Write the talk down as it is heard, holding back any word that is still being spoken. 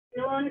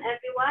afternoon,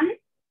 everyone.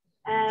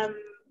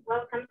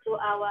 Welcome to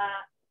our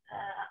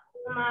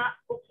UMA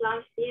book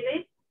launch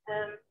series.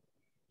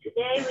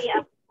 Today we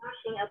are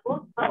launching a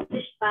book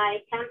published by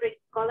Cambridge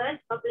Scholars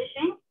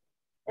Publishing.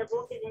 The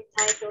book is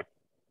entitled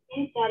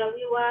In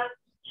Saro-Wiwa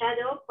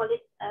Shadow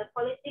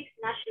Politics,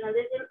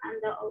 Nationalism,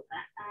 and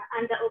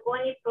the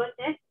Ogoni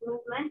Protest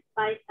Movement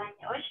by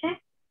Sanya Osha.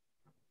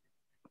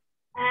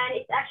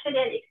 And it's actually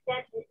an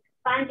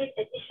expanded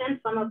edition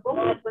from a book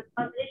that was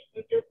published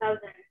in 2007.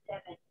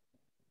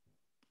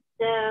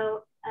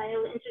 So I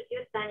will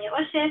introduce Sanya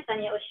Osha.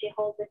 Sanya Osha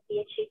holds a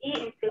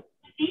PhD in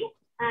philosophy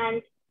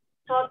and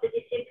taught the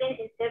discipline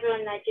in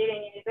several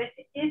Nigerian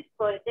universities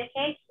for a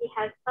decade. He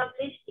has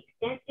published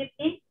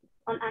extensively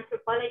on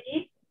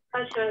anthropology,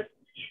 cultural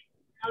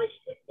knowledge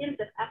systems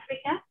of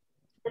Africa,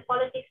 the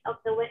politics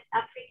of the West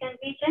African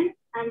region,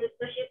 and the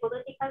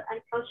socio-political and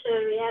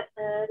cultural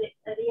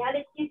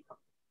realities of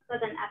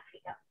Southern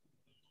Africa.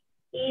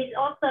 He is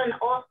also an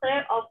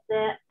author of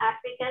the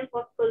African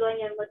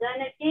Post-Colonial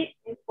Modernity,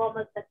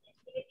 Informal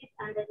Subjectivities,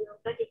 and the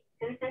Democratic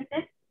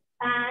Consensus,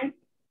 and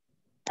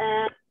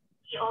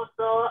he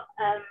also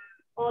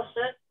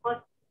authored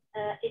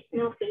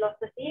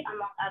Ethnophilosophy,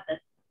 among others.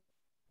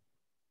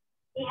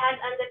 He has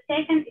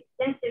undertaken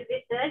extensive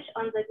research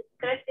on the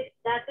discursive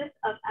status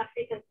of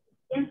African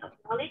systems of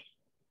knowledge,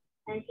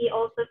 and he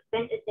also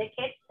spent a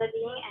decade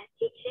studying and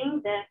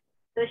teaching the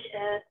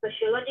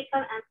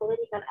sociological and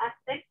political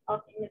aspects of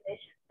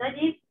innovation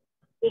studies.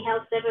 He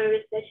held several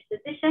research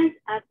positions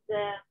at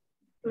the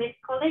Smith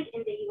College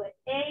in the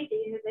USA,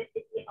 the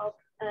University of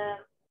the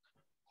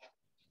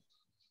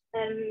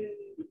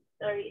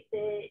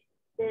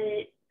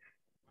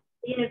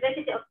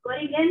University of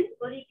Oregon.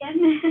 Sorry,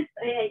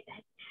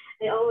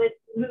 I always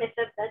mess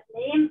up that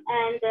name,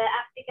 and the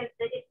African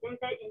Studies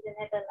Center in the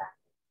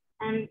Netherlands.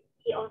 And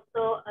he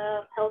also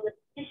held a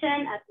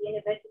position at the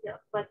University of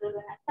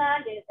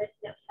KwaZulu-Natal,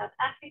 University of South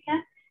Africa,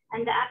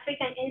 and the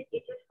African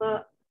Institute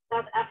for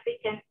South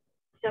Africa.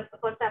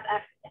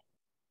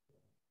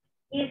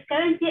 He is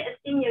currently a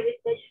senior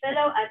research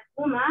fellow at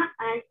UMA,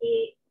 and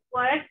he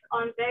works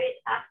on various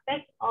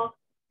aspects of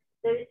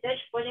the research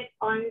project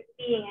on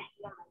being a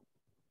human.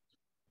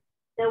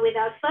 So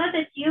without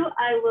further ado,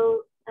 I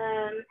will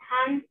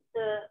hand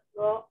the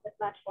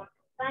platform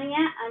to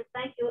Sanya, and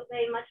thank you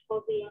very much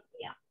for being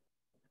here.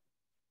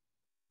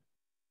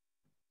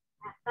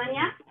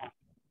 Sanya?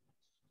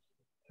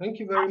 Thank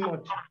you very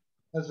much,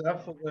 Azza,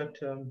 for that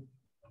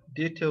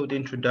detailed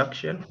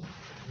introduction.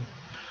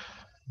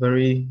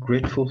 Very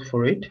grateful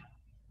for it.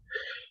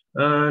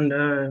 And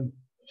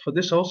for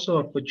this also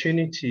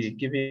opportunity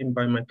given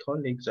by my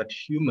colleagues at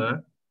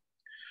HUMA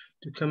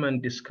to come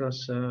and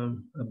discuss a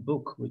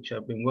book which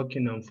I've been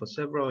working on for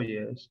several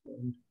years,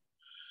 and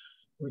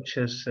which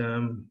has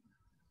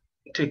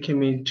taken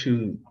me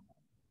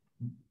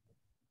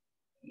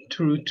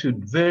through to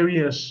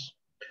various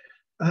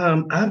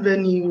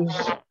avenues,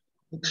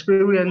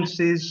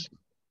 experiences,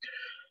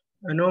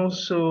 and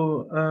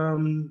also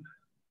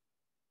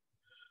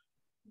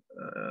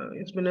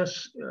it's been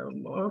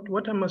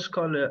what I must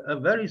call a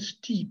very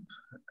steep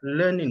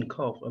learning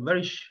curve, a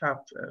very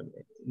sharp,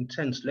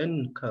 intense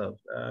learning curve,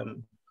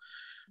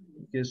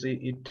 because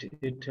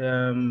it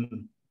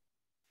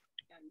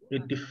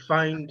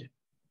defined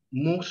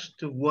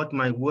most of what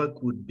my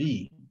work would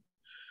be.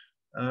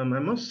 I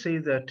must say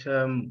that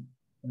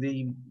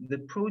the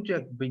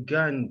project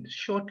began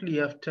shortly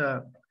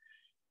after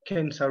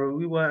Ken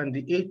Saro-Wiwa and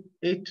the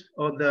eight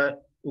other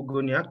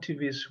Ogoni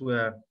activists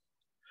were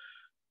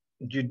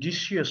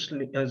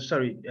judiciously,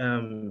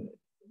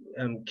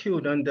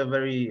 killed under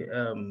very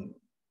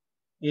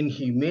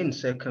inhumane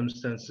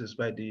circumstances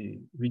by the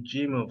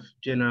regime of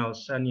General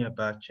Sanya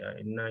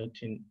in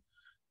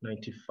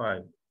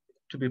 1995,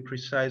 to be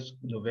precise,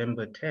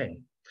 November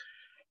 10.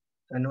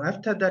 And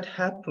after that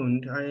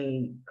happened,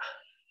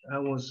 I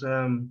was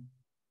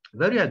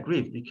very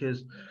aggrieved,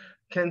 because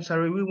Ken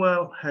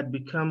Saro-Wiwa had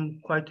become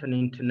quite an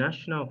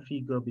international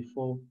figure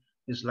before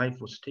his life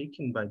was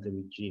taken by the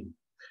regime.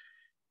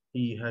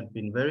 He had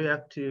been very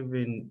active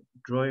in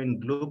drawing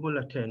global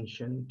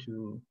attention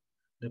to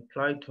the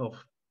plight of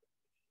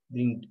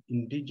the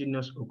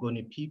indigenous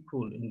Ogoni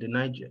people in the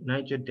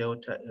Niger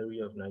Delta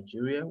area of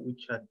Nigeria,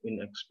 which had been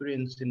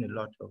experiencing a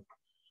lot of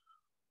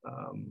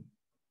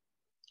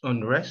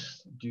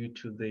unrest due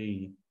to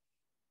the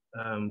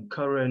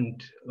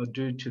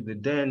due to the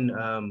then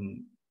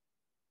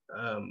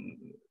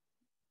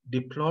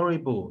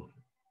deplorable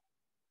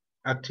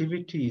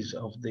activities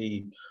of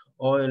the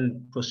oil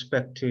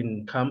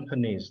prospecting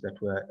companies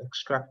that were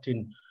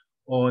extracting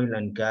oil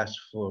and gas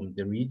from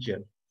the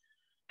region.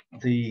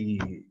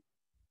 The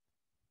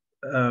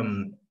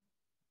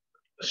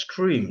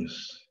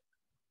streams,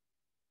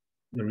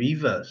 the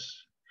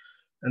rivers,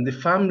 and the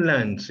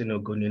farmlands in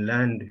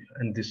Ogoniland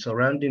and the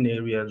surrounding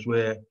areas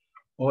where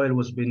oil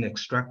was being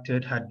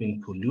extracted had been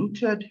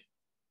polluted.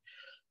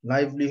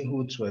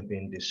 Livelihoods were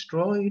being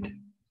destroyed.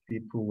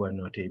 People were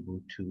not able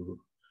to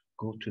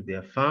go to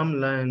their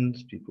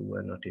farmlands. People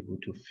were not able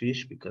to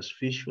fish because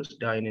fish was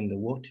dying in the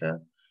water.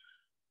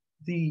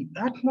 the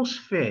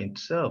atmosphere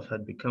itself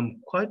had become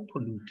quite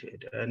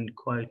polluted and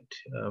quite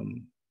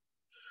um,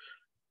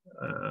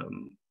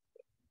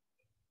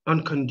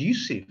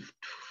 unconducive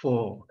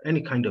for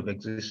any kind of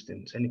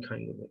existence, any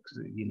kind of,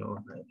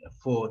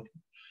 for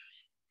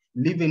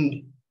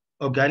living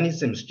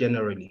organisms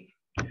generally.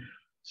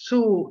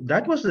 So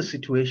that was the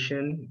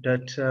situation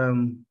that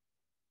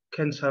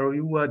Ken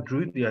Saro-Wiwa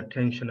drew the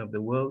attention of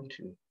the world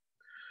to.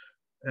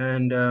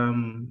 And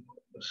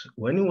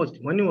when he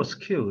was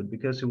killed,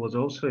 because he was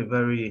also a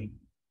very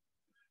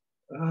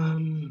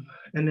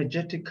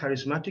energetic,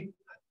 charismatic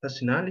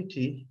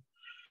personality,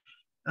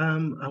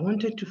 I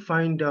wanted to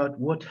find out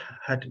what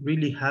had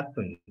really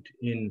happened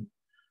in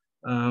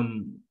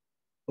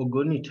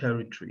Ogoni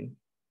territory.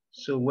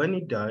 So when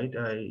he died,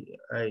 I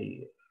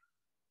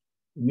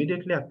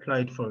immediately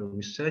applied for a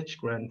research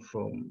grant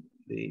from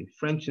the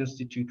French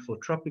Institute for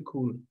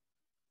Tropical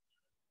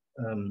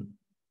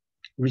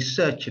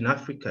Research in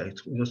Africa. It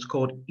was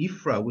called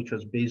IFRA, which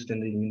was based in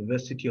the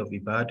University of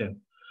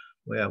Ibadan,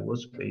 where I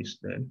was based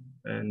then.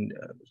 And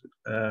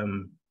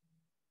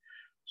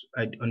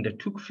I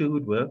undertook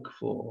field work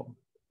for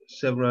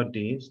several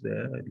days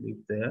there. I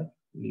lived there.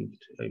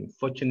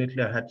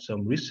 Fortunately, I had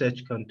some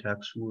research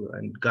contacts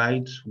and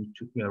guides who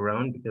took me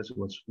around because it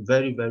was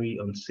very, very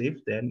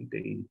unsafe then.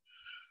 The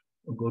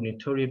Ogoni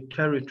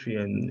territory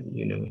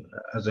and,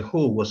 as a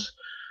whole was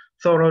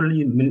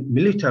thoroughly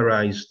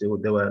militarized.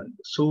 There were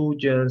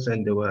soldiers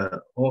and there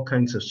were all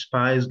kinds of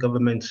spies,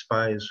 government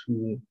spies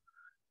who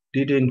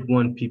didn't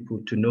want people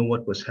to know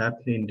what was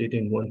happening,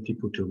 didn't want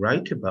people to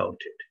write about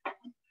it.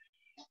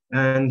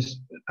 And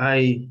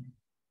I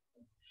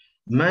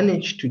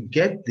managed to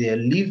get there,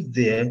 live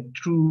there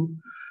through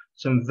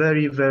some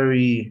very,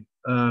 very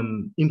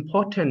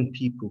important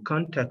people,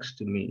 contacts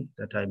to me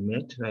that I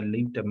met, and I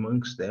lived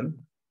amongst them.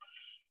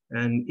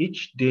 And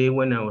each day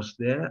when I was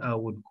there, I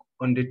would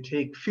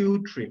undertake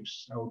field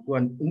trips. I would go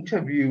and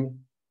interview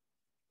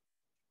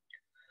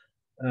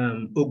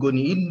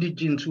Ogoni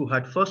indigenes who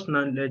had first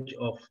knowledge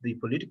of the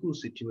political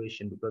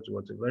situation, because it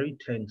was a very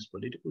tense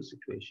political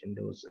situation.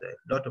 There was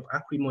a lot of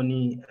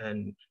acrimony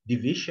and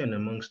division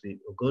amongst the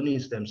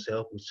Ogonis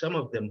themselves, with some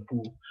of them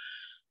who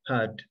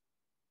had,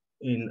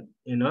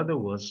 in other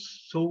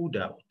words, sold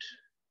out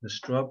the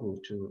struggle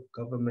to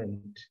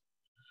government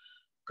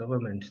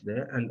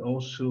there, and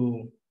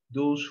also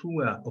those who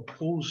were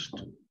opposed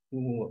to,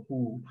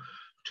 who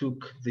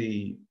took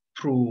the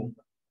pro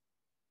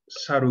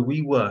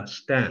Saro-Wiwa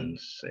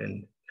stance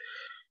and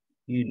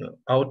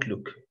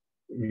outlook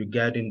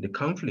regarding the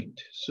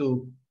conflict.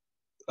 So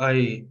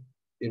it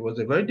was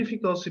a very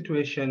difficult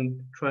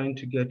situation trying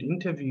to get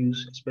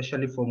interviews,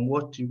 especially from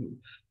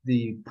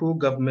the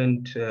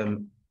pro-government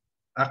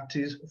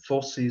actors,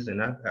 forces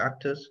and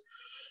actors,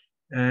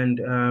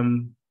 and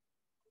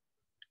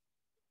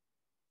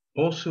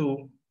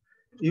also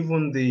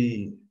even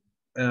the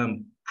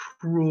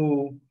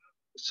pro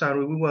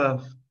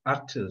Saro-Wiwa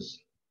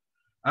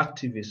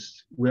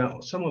activists, a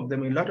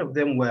lot of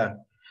them were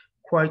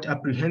quite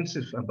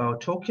apprehensive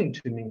about talking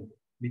to me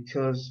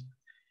because,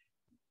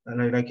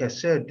 and like I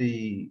said,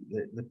 the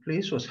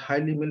place was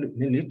highly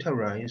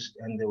militarized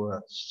and there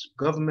were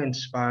government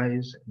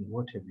spies and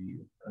what have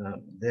you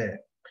there.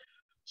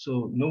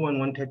 So no one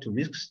wanted to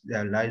risk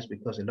their lives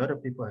because a lot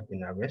of people had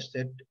been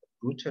arrested,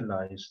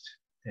 brutalized,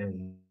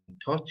 and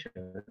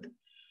tortured.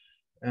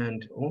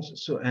 And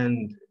also,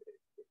 and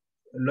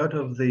a lot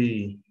of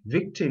the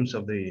victims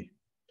of the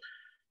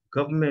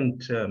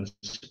government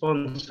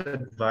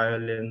sponsored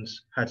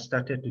violence had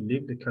started to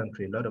leave the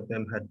country. A lot of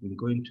them had been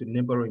going to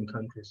neighboring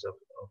countries of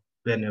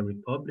Benin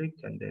Republic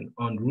and then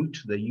en route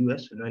to the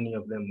US, and many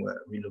of them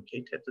were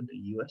relocated to the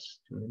US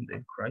during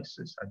the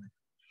crisis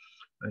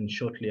and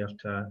shortly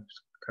after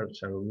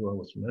Saro-Wiwa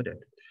was murdered.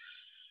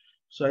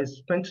 So I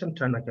spent some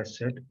time, like I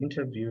said,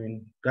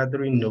 interviewing,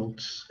 gathering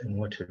notes and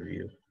what have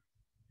you.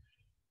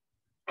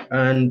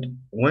 And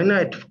when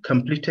I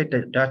completed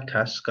that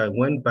task, I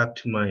went back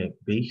to my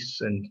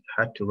base and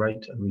had to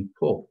write a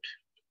report.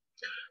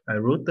 I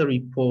wrote the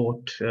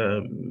report,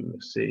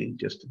 say,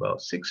 just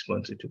about 6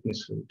 months. It took me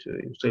so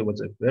it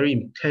was a very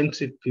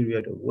intensive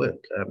period of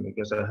work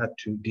because I had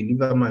to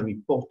deliver my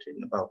report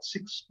in about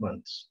 6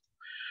 months.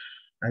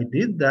 I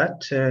did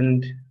that,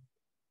 and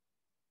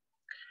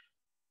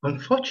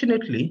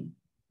unfortunately,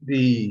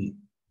 the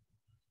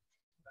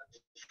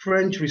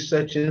French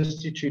Research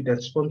Institute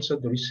that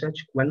sponsored the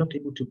research were not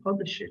able to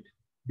publish it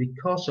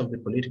because of the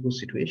political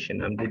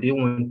situation, and they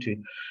didn't want to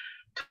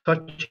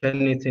touch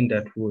anything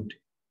that would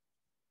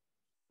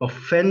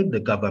offend the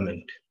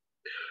government.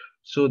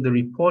 So the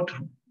report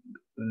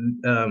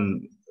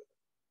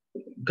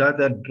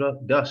gathered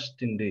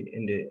dust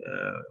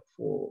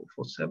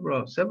for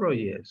several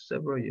years,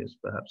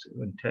 perhaps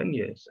even 10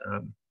 years.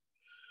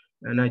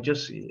 And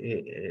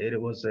it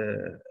was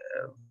a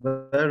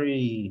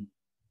very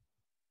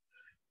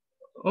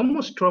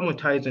almost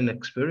traumatizing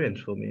experience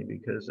for me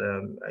because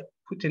I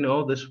put in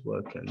all this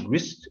work and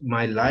risked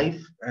my life,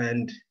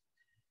 and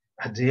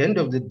at the end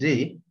of the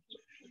day,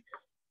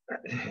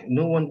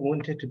 no one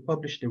wanted to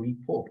publish the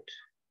report.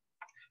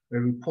 a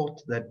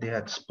report that they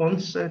had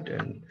sponsored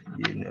and,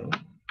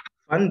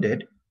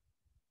 funded.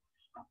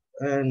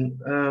 And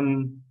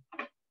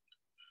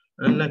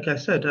like I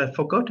said, I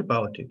forgot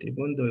about it,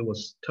 even though it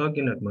was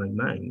tugging at my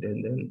mind.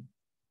 And then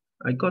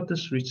I got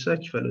this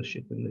research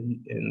fellowship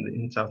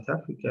in South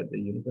Africa at the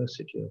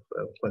University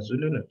of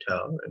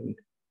KwaZulu-Natal,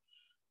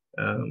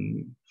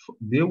 and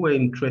they were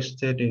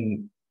interested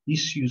in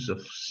issues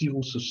of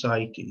civil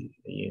society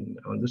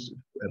on this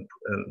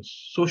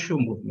social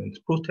movement,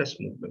 protest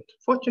movement.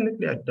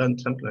 Fortunately, I'd done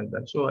something like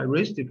that, so I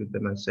raised it with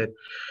them. I said,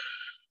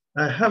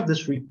 I have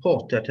this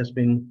report that has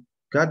been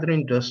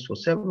gathering dust for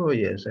several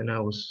years, and I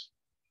was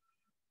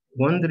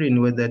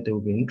wondering whether they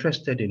would be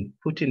interested in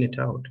putting it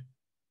out.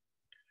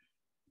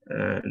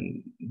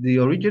 And the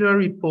original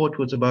report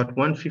was about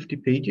 150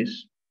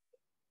 pages.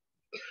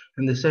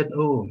 And they said,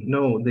 oh,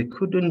 no, they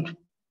couldn't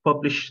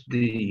publish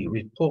the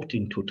report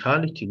in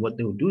totality. What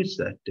they would do is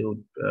that they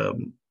would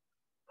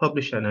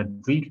publish an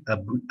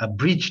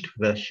abridged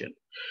version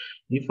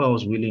if I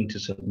was willing to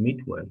submit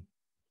one.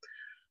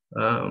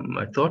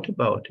 I thought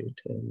about it,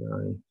 and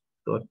I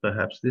thought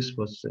perhaps this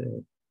was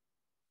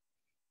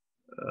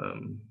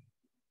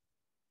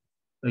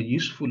a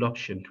useful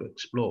option to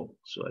explore.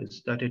 So I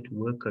started to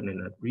work on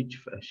an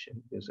abridged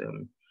version, because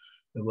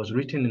it was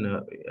written in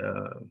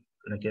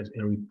like a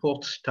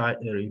report style,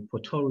 a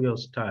reportorial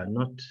style,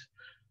 not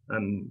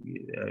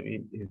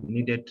it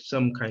needed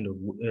some kind of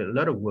a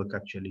lot of work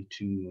actually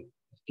to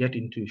get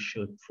into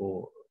shape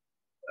for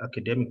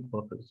academic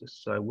purposes.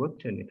 So I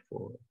worked on it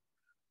for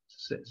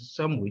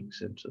some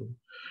weeks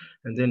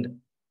and then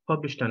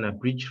published an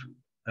abridged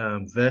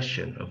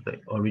version of the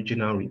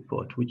original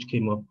report, which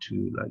came up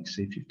to, like,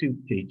 say, 50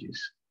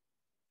 pages.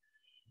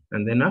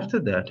 And then after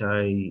that,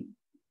 I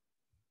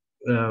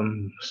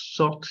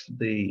sought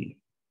the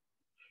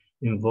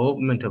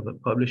involvement of a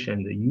publisher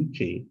in the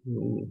UK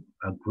who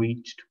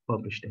agreed to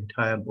publish the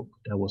entire book.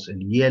 That was a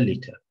year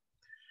later.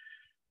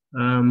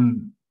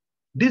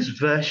 This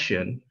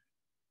version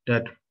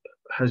that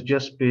has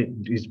just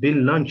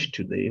been launched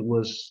today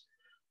was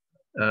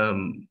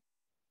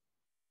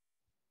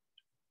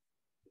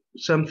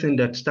something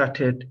that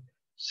started,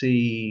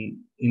 say,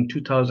 in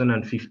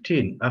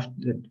 2015. After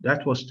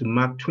that was to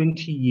mark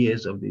 20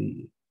 years of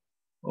the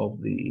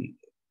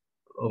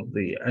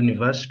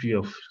anniversary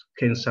of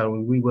Ken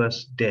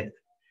Saro-Wiwa's death.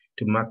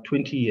 To mark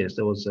 20 years,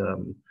 there was a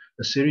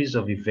series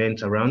of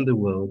events around the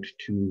world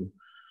to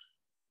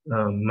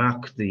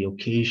mark the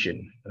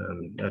occasion.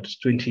 That's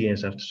 20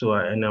 years after. So,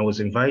 I was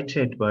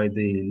invited by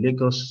the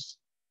Lagos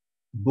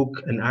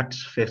Book and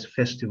Arts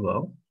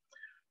Festival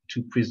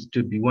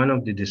to be one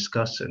of the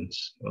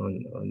discussants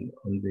on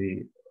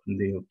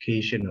the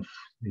occasion of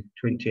the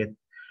 20th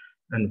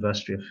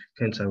anniversary of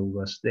Ken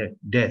Saro-Wiwa's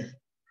death.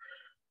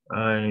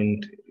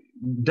 And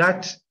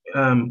that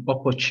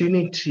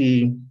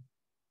opportunity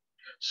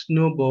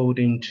snowballed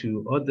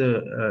into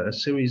other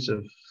series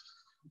of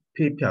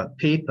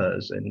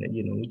papers, and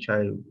which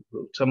I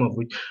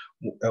wrote,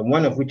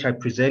 one of which I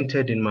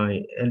presented in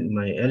my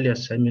earlier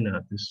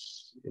seminar.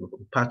 This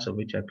parts of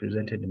which I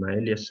presented in my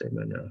earlier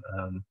seminar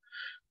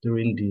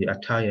during the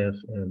Attire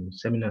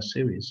seminar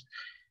series,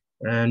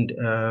 and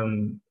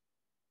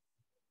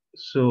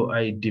so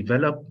I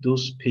developed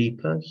those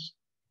papers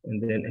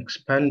and then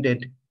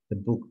expanded the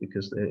book,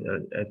 because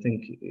I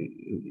think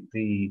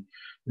the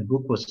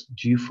book was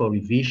due for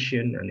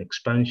revision and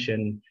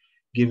expansion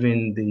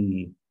given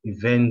the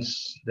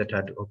events that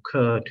had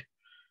occurred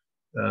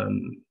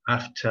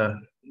after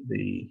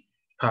the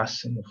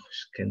passing of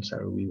Ken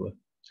Saro-Wiwa.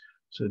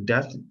 So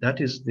that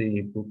is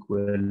the book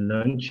we're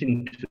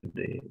launching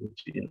today,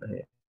 which is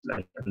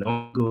like an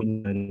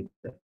ongoing journey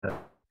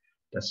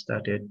that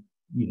started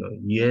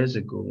years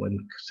ago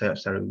when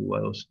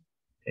Saro-Wiwa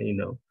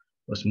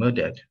was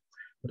murdered.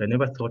 But I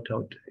never thought I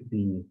would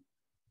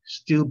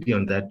still be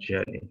on that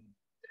journey.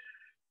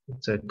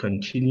 It's a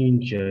continuing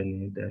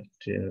journey that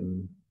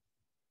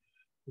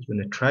has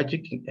been a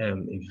tragic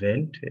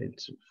event.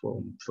 It's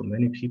for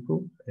many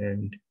people,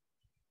 and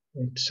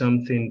it's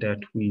something that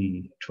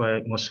we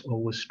must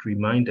always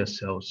remind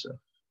ourselves of,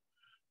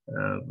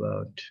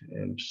 about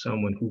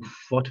someone who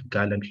fought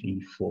gallantly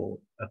for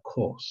a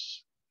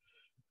cause,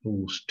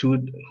 who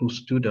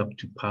stood up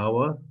to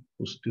power,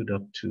 who stood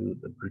up to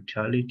the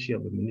brutality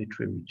of a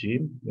military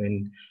regime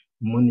when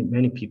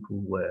many people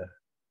were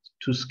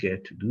too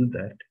scared to do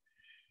that,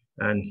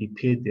 and he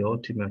paid the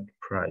ultimate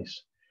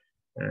price.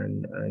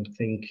 And I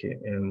think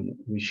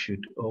we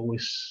should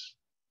always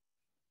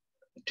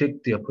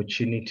take the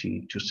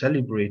opportunity to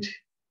celebrate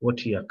what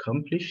he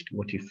accomplished,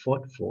 what he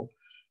fought for,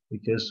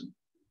 because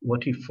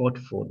what he fought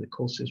for, the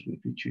causes with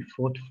which he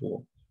fought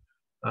for,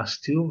 are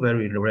still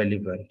very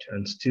relevant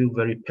and still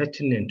very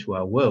pertinent to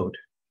our world,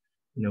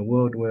 in a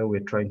world where we're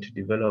trying to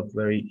develop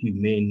very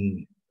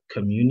humane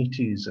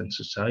communities and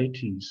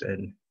societies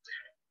and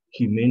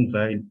humane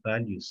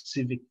values,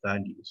 civic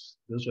values.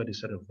 Those were the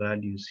sort of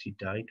values he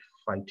died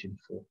fighting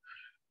for.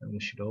 And we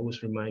should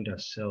always remind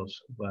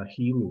ourselves of our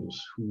heroes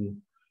who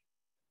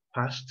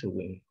passed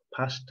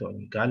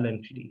on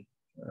gallantly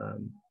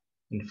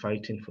in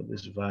fighting for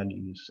these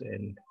values.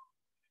 And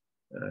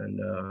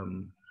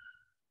and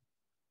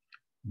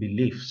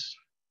beliefs.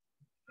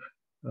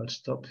 I'll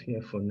stop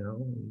here for now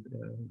and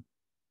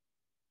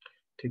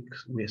take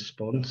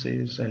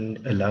responses and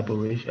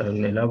elaborate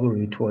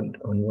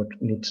on what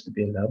needs to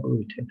be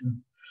elaborated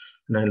on.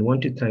 And I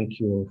want to thank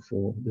you all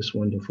for this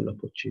wonderful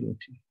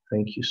opportunity.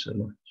 Thank you so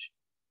much.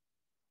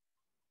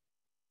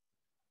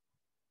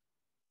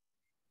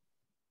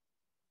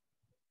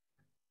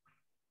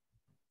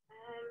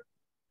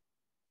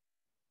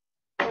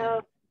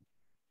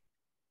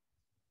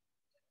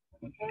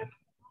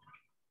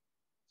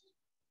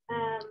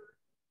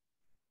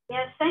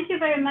 Yes, thank you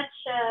very much,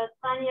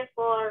 Sanya,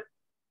 for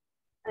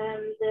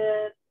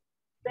the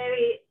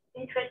very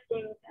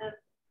interesting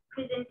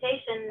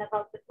presentation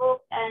about the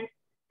book. And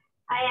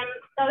I am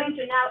going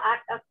to now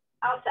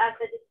also act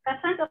the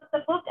discussant of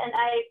the book, and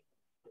I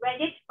read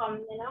it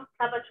from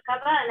cover to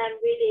cover, and I'm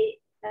really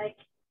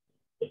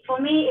for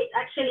me it's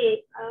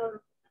actually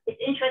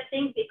it's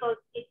interesting because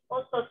it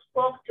also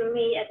spoke to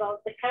me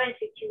about the current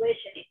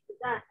situation in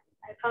Sudan.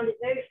 I found it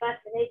very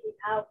fascinating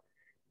how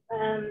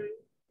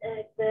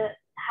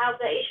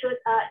the issues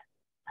are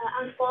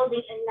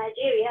unfolding in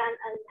Nigeria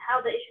and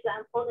how the issues are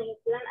unfolding in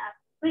Sudan are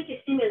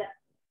pretty similar.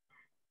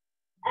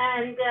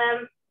 And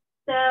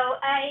so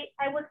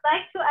I would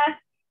like to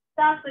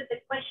start with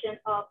the question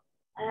of,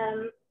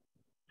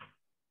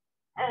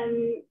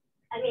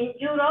 I mean,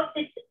 you wrote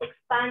this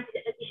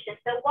expanded edition.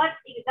 So what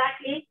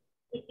exactly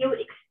did you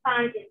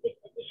expand in this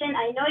edition?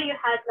 I know you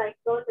had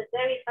wrote a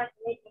very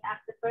fascinating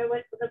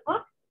afterword for the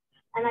book,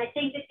 and I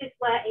think this is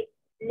where it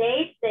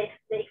lays the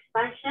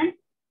expansion.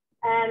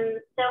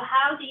 So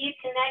how do you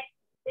connect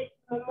this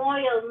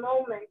memorial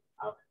moment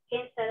of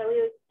King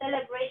Saro-Wiwa,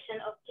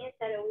 celebration of King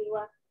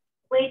Saro-Wiwa,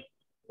 with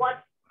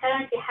what's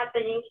currently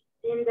happening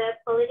in the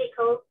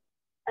political,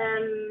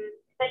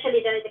 especially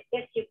the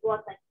case you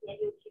brought,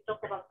 you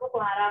talked about Boko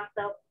Haram.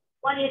 So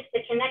what is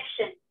the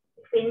connection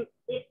between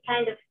this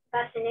kind of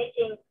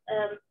fascinating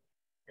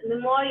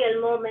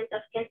memorial moment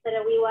of King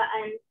Saro-Wiwa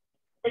and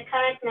the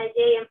current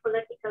Nigerian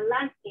political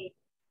landscape?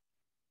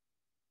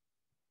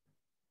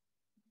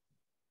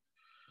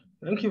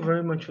 Thank you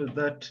very much for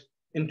that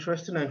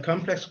interesting and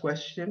complex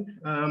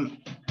question.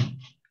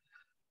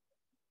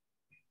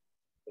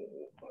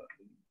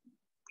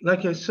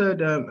 Like I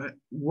said,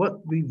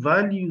 what the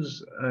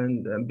values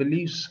and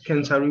beliefs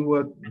Ken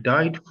Saro-Wiwa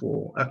died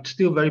for are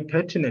still very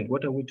pertinent.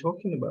 What are we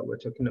talking about? We're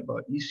talking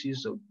about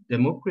issues of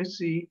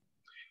democracy,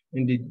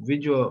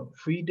 individual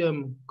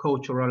freedom,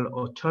 cultural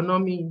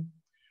autonomy.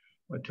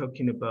 We're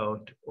talking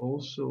about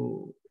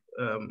also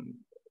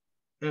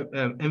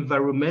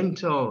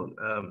environmental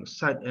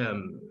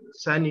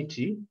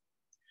sanity,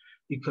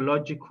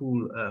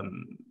 ecological,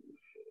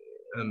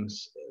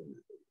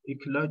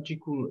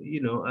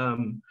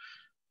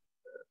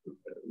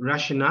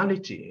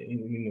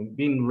 rationality,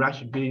 being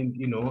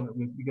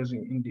because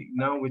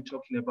now we're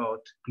talking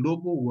about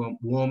global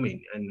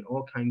warming and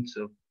all kinds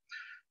of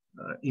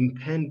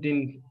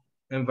impending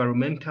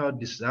environmental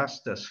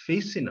disasters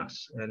facing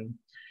us. And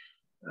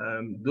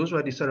those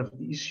were the sort of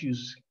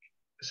issues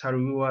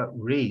Saro-Wiwa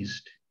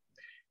raised.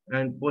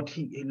 But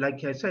he,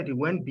 like I said, he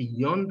went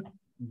beyond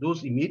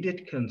those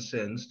immediate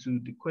concerns to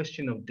the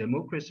question of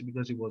democracy,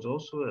 because he was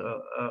also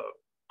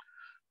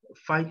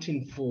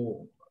fighting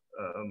for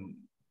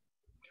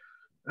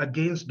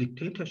against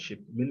dictatorship,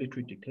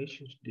 military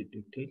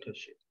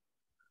dictatorship.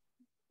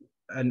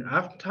 And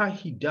after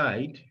he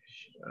died,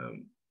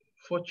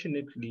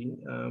 fortunately,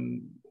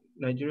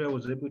 Nigeria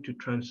was able to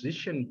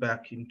transition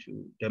back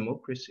into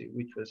democracy,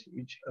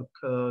 which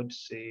occurred,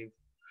 say,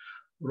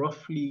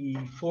 roughly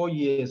 4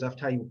 years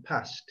after he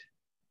passed.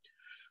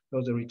 There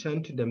was a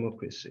return to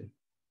democracy.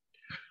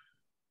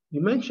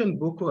 You mentioned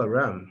Boko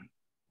Haram,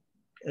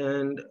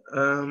 and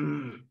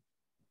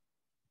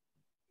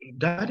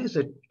that is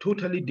a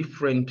totally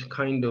different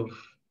kind of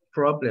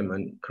problem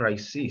and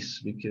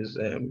crisis, because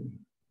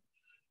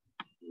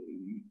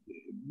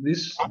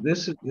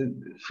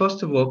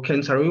first of all,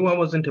 Ken Saro-Wiwa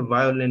wasn't a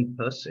violent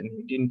person.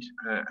 He didn't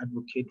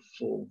advocate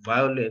for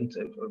violent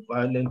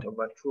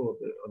overthrow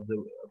of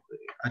the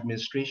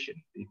administration,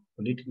 the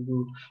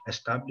political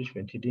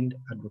establishment. He didn't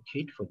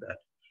advocate for that.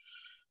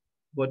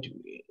 But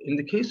in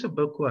the case of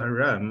Boko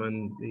Haram,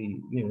 and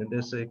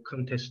there's a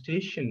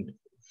contestation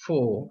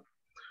for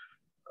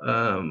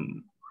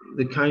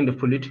the kind of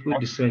political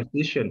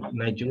dispensation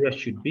Nigeria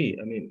should be.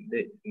 I mean,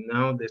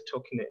 now they're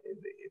talking.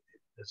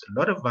 There's a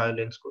lot of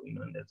violence going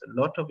on. There's a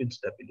lot of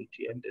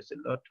instability, and there's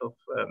a lot of.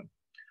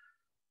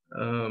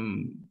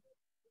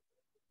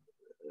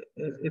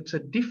 It's a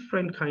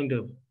different kind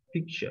of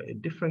picture, a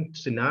different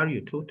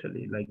scenario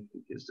totally.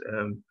 Because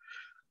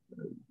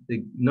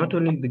not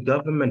only the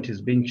government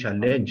is being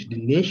challenged,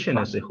 the nation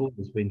as a whole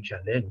is being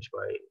challenged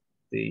by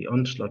the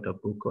onslaught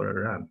of Boko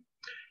Haram.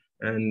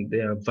 And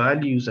their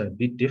values are a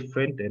bit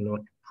different. They're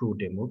not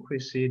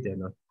pro-democracy. They're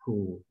not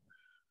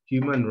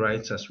pro-human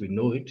rights as we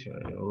know it,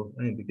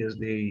 because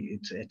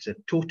it's a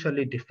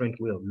totally different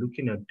way of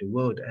looking at the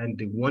world, and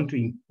they want to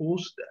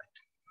impose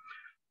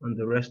that on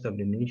the rest of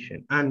the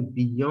nation. And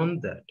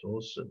beyond that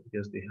also,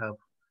 because they have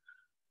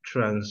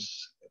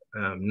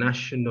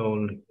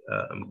transnational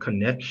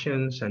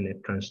connections and a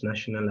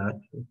transnational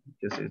outlook,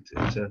 because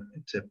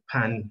it's a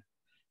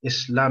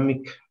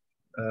pan-Islamic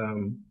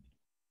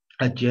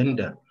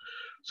agenda,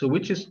 so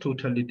which is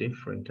totally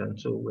different. And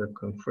so we're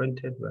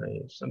confronted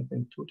by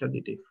something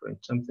totally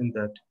different, something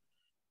that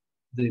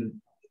the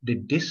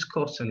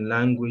discourse and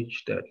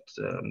language that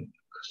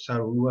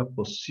Saro-Wiwa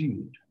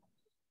pursued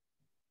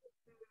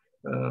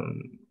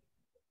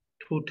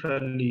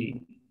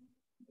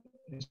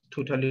is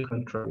totally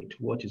contrary to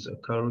what is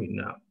occurring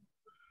now.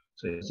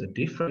 So there's a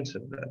difference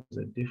of that.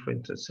 There's a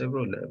difference at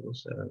several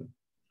levels.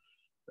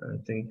 I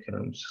think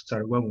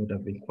Saro-Wiwa would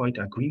have been quite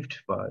aggrieved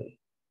by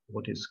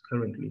what is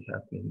currently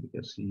happening,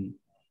 because he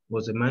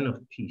was a man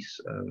of peace.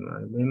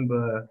 I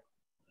remember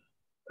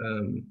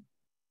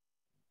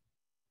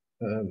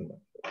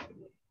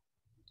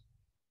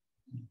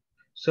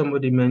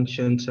somebody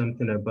mentioned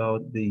something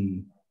about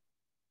the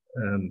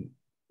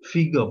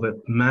figure of a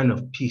man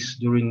of peace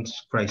during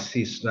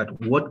crisis, that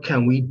what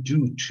can we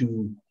do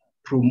to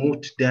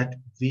promote that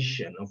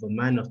vision of a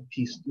man of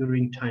peace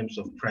during times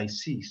of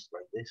crisis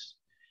like this.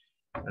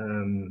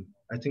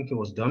 I think it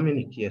was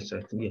Dominic, yes,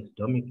 I think yes,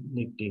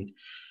 Dominic did.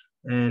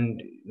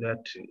 And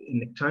that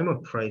in a time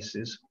of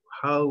crisis,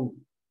 how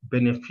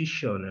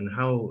beneficial and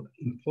how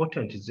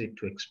important is it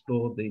to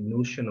explore the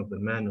notion of the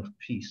man of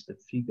peace, the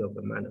figure of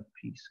the man of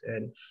peace.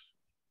 And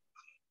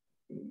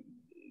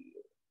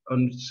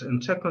on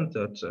second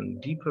thoughts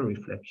and deeper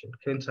reflection,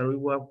 Ken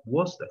Saro-Wiwa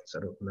was that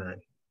sort of man.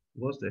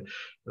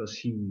 Because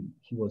he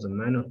was a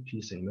man of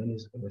peace in many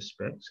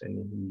respects,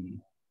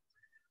 and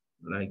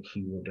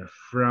he would have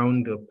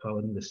frowned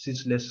upon the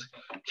ceaseless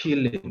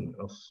killing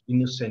of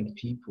innocent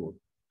people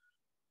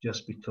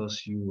just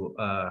because you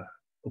are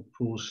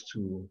opposed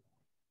to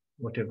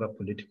whatever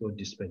political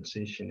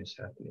dispensation is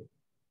happening.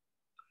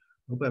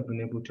 I hope I've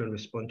been able to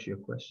respond to your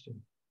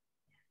question.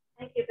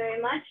 Thank you very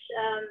much.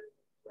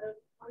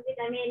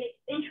 I mean, it's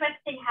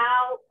interesting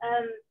how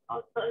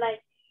also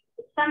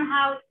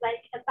somehow it's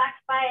like a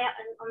backfire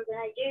on the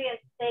Nigerian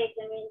state.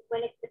 I mean,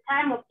 when it's the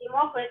time of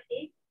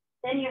democracy,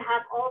 then you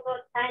have all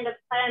those kind of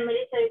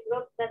paramilitary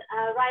groups that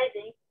are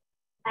rising.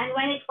 And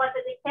when it was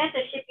a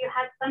dictatorship, you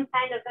have some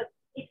kind of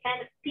these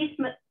kind of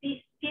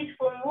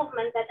peaceful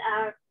movement that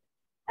are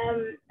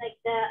like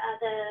the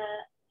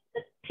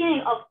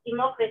killing of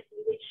democracy,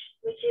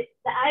 which is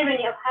the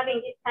irony of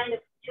having this kind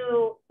of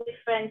two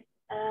different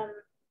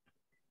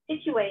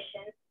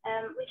situations.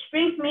 Which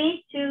brings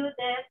me to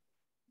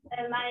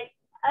my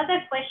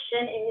other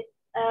question is,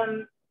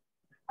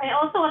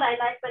 what I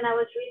liked when I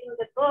was reading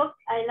the book,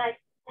 I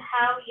liked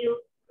how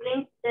you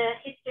link the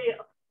history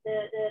of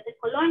the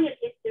colonial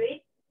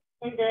history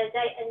in the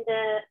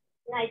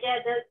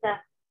Niger Delta,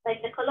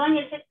 like the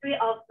colonial history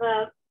of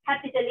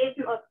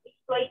capitalism, of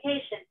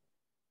exploitation.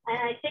 And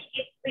I think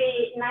it's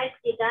pretty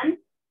nicely done.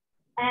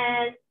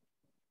 And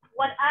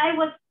what I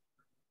want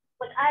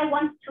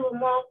to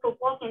more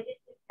provoke in this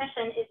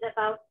discussion is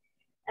about,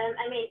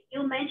 I mean,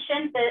 you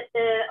mentioned that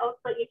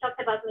also you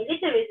talked about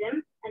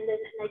militarism and the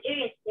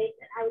Nigerian state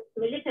and how it's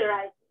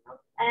militarized. You know?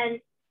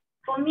 And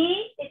for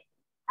me,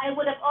 I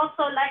would have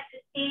also liked to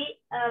see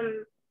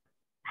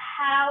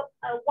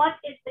what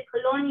is the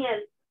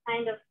colonial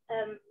kind of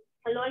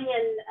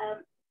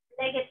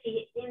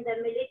legacy in the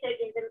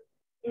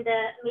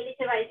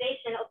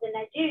militarization of the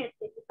Nigerian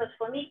state, because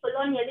for me,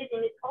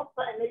 colonialism is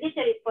also a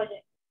military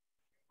project.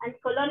 And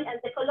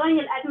the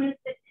colonial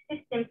administrative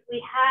systems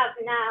we have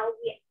now,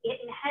 we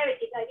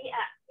inherited,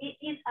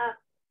 these are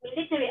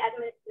military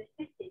administrative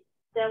systems.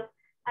 So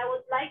I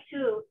would like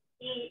to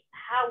see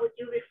how could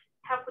you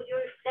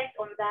reflect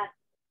on that?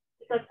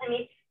 Because I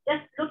mean,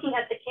 just looking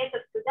at the case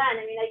of Sudan,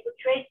 I mean, I could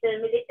trace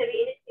the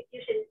military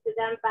institution in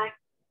Sudan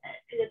back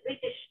to the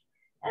British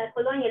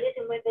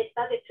colonialism when they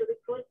started to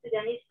recruit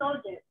Sudanese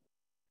soldiers.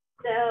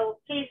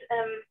 So please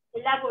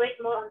elaborate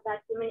more on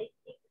that. I mean,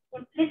 it's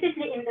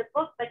implicitly in the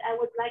book, but I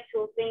would like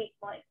to bring it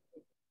more.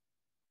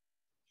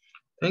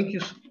 Thank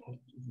you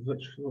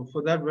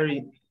for that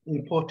very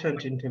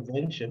important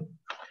intervention.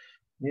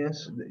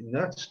 Yes,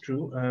 that's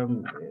true.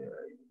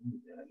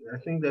 I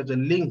think there's a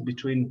link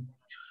between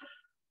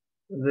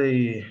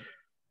the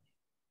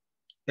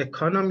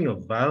economy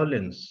of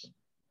violence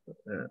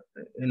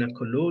in a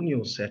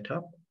colonial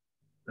setup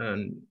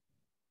and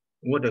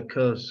what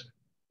occurs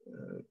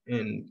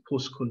in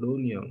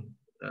post-colonial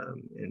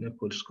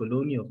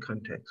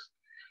context.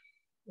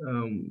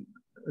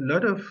 A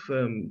lot of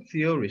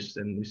theorists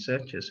and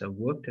researchers have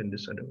worked on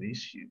this sort of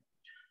issue.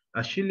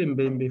 Achille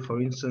Mbembe, for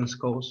instance,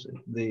 calls it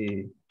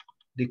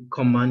the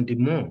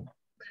commandement,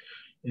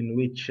 in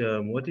which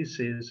what he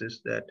says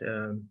is that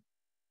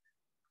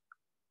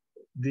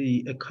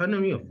the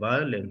economy of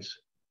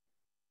violence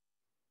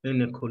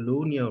in a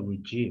colonial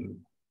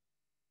regime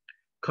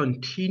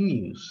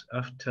continues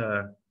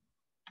after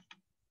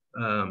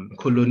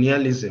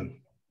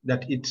colonialism,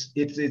 that it's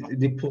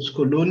the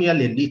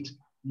post-colonial elite,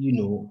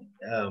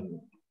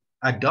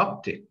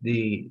 adopted.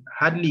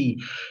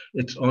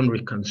 It's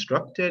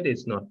unreconstructed,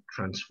 it's not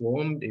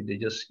transformed, they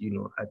just,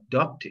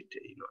 adopt it,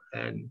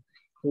 and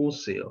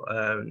wholesale.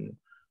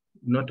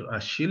 not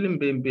Achille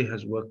Mbembe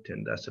has worked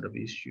on that sort of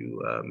issue.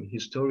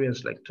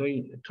 Historians like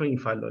Tony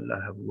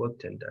Falola have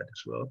worked on that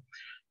as well.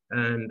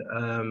 And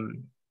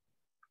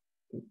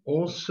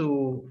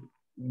also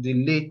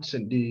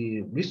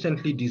the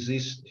recently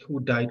deceased who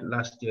died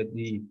last year,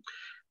 the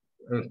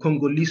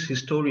Congolese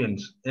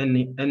historians,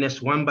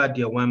 Ernest Wamba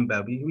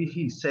Diawamba,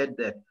 he said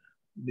that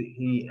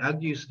he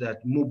argues that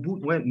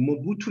when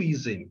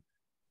Mobutuism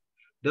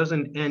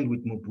doesn't end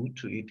with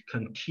Mobutu, it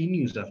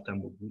continues after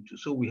Mobutu.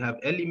 So we have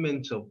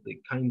elements of the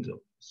kinds of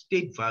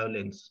state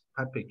violence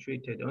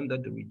perpetrated under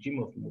the regime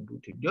of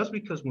Mobutu. Just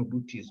because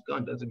Mobutu is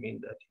gone doesn't mean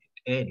that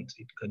it ends,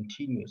 it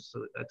continues.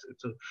 So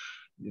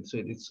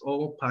it's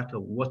all part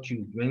of what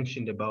you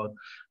mentioned about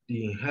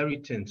the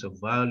inheritance of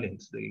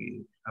violence,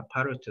 the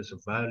apparatus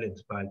of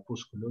violence by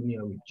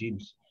post-colonial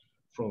regimes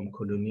from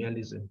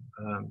colonialism.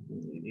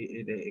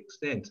 It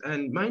extends.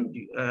 And mind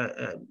you,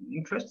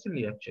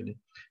 interestingly, actually,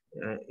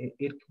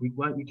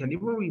 we can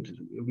even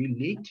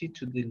relate it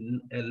to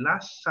the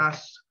last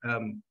SARS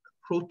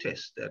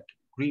protest that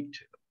gripped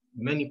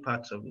many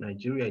parts of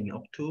Nigeria in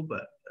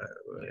October,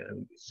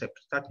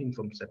 starting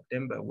from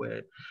September,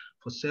 where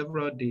for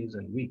several days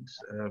and weeks,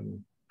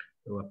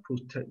 there were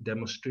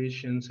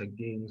demonstrations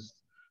against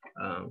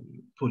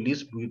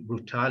police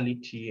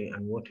brutality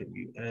and what have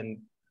you. And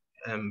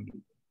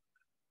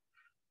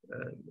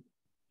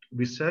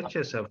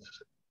researchers have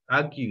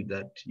argued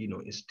that,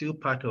 it's still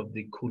part of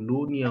the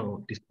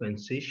colonial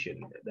dispensation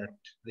that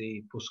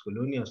the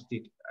post-colonial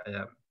state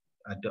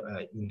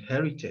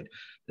inherited,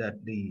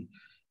 that the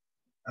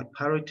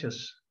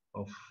apparatus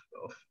of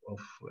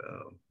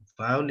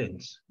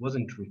violence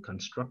wasn't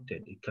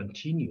reconstructed, it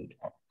continued.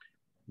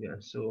 Yeah,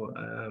 so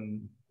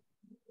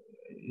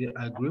yeah,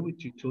 I agree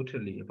with you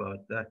totally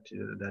about that,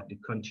 that the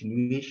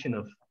continuation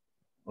of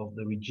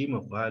the regime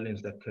of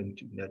violence that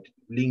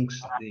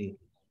links the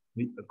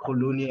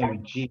colonial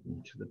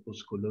regime to the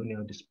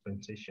post-colonial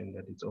dispensation,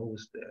 that it's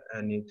always there,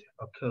 and it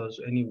occurs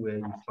anywhere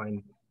you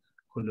find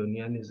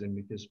colonialism,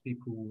 because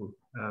people,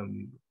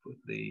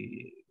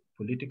 the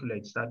political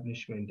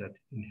establishment that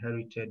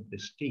inherited the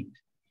state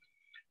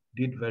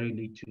did very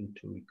little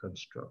to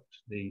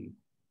reconstruct the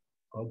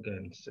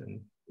organs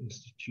and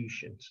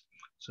institutions.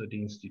 So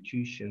the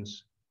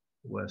institutions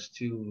were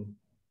still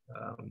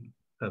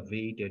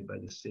pervaded by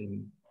the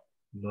same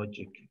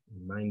logic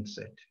and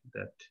mindset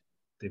that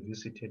they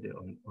visited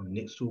on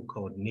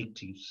so-called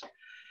natives.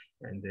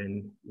 And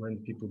then when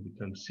people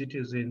become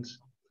citizens,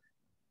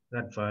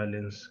 that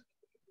violence,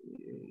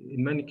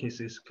 in many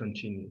cases,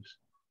 continues.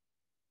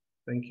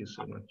 Thank you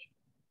so much.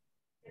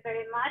 Thank you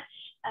very much.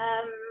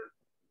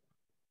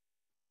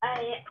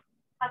 I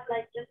have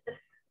like just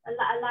a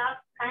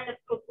last kind of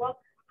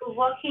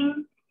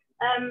provoking.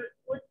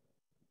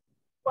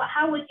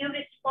 How would you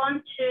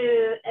respond to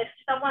if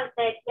someone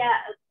said, yeah,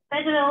 the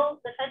federal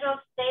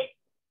state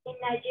in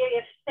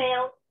Nigeria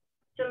failed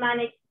to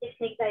manage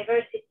ethnic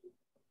diversity?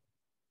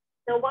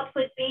 So what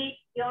would be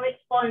your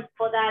response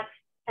for that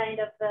kind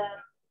of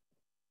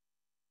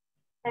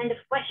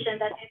question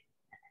that is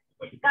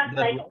discussed,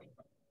 like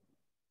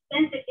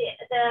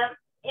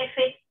if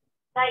it's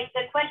like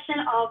the question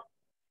of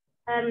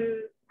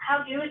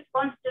how do you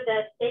respond to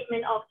the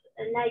statement of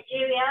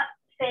Nigeria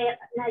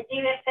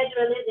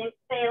federalism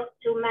failed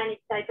to manage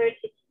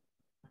diversity,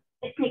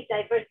 ethnic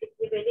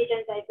diversity,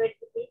 religion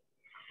diversity?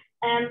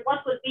 And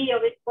what would be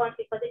your response?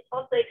 Because it's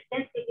also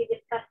extensively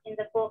discussed in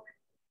the book.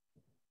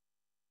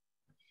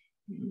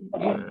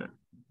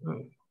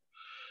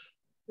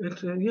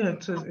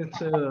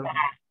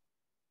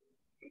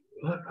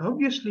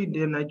 Obviously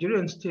the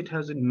Nigerian state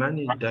hasn't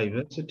managed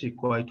diversity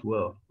quite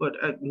well, but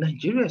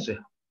Nigeria is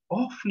an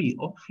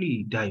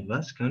awfully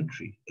diverse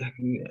country.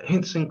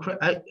 It's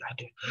incredible.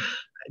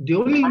 The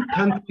only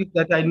countries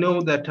that I know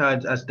that are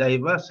as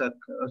diverse as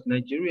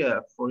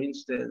Nigeria, for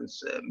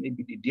instance,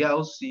 maybe the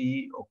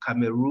DRC or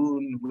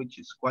Cameroon, which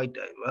is quite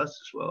diverse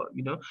as well.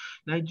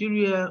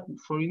 Nigeria,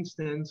 for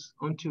instance,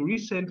 until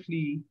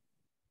recently,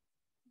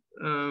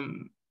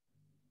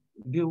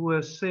 they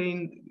were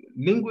saying,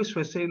 linguists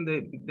were saying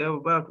that there were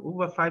about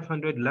over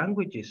 500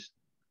 languages.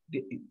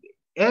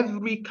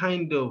 Every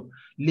kind of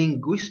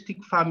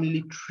linguistic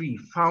family tree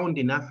found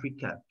in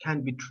Africa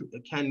can be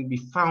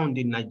found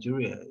in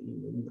Nigeria.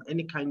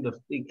 Any kind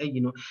of thing,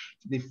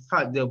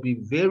 there'll be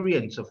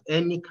variants of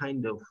any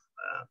kind of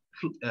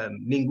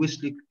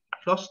linguistic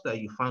cluster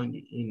you found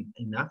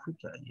in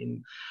Africa.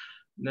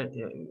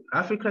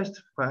 Africa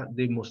is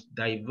the most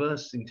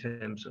diverse in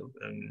terms of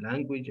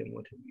language and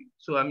what have you.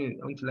 So I mean,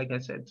 like I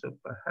said, so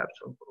perhaps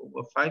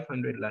over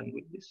 500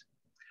 languages.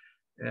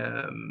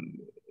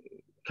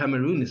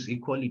 Cameroon is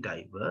equally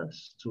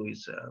diverse, so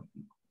is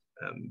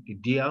the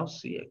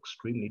DRC,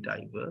 extremely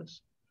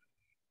diverse.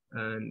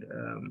 And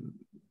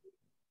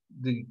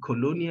the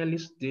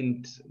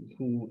colonialists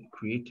who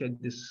created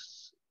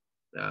these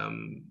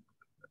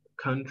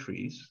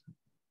countries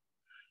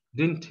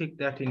didn't take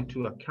that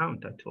into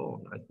account at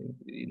all, I think,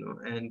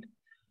 and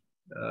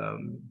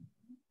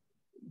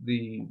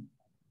the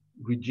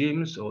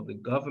regimes or the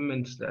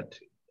governments that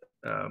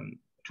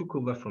took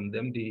over from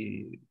them,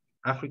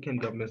 African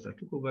governments that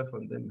took over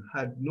from them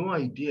had no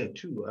idea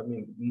too. I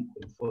mean,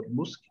 for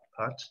most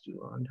parts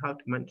too, on how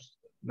to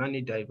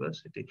manage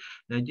diversity.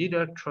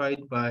 Nigeria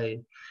tried by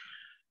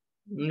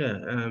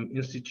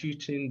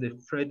instituting the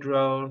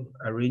federal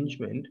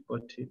arrangement,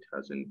 but it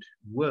hasn't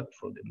worked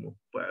for them.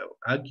 Well,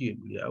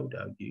 arguably, I would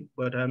argue.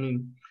 But I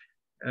mean,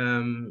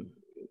 um,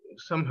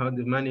 somehow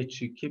they managed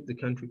to keep the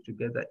country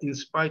together in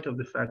spite of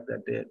the fact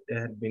that there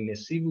had been a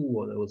civil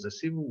war. There was a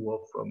civil war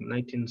from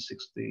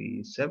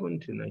 1967 to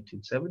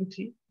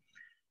 1970.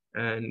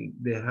 And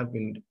there have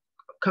been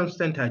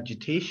constant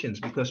agitations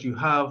because you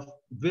have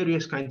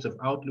various kinds of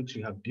outlooks.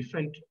 You have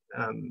different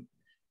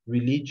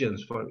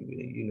religions for,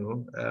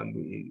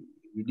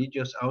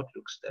 religious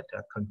outlooks that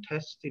are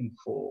contesting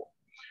for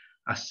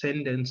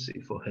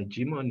ascendancy, for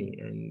hegemony,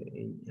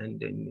 and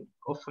then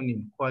often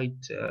in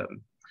quite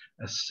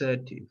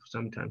assertive,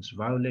 sometimes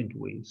violent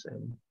ways.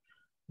 And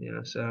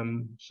yes,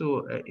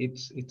 so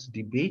it's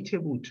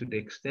debatable to the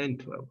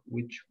extent of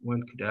which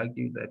one could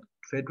argue that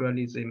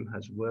federalism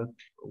has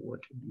worked, or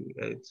what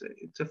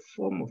it's a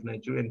form of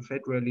Nigerian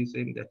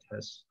federalism that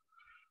has,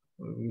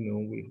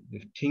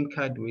 we've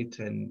tinkered with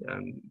and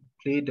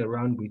played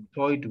around with,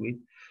 toyed with,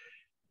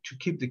 to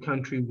keep the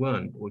country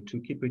one, or to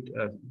keep it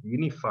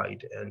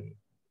unified, and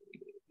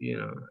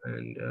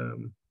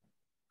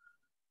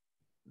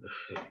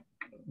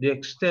the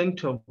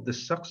extent of the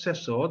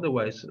success or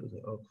otherwise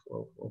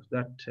of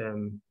that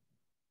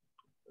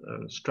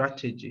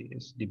strategy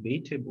is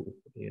debatable.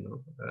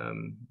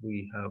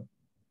 We have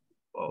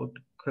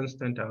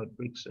constant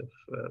outbreaks of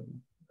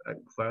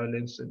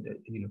violence, and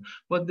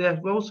but there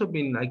have also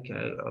been, like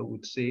I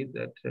would say,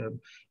 that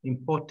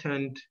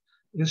important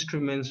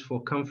instruments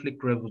for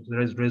conflict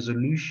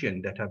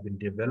resolution that have been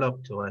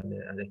developed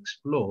and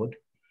explored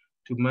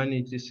to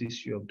manage this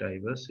issue of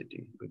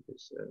diversity,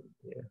 because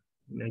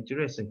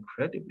Nigeria is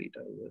incredibly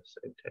diverse.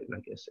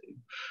 Like I said,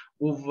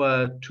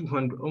 over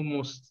 200,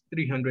 almost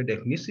 300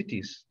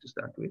 ethnicities to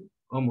start with,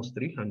 almost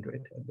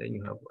 300. And then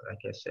you have,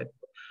 like I said,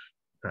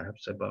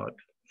 perhaps about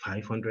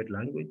 500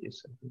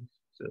 languages.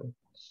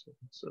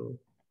 So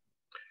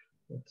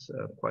that's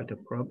quite a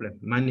problem,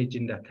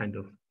 managing that kind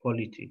of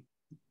polity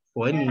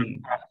for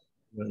any,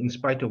 in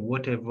spite of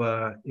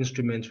whatever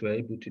instruments we're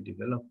able to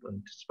develop, and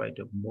in spite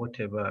of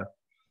whatever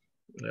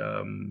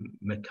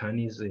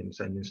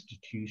mechanisms and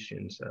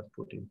institutions are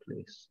put in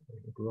place.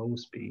 It will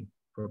always be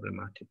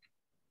problematic.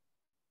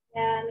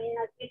 Yeah, I mean,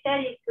 as we said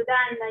in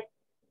Sudan, like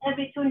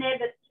every two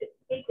neighbors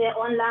speak their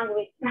own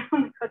language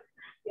because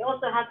we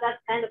also have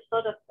that kind of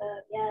sort of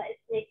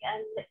ethnic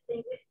and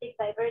linguistic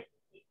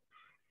diversity.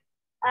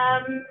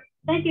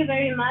 Thank you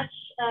very much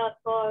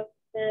for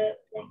the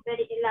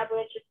very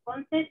elaborate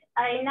responses.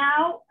 I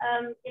now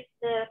give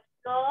the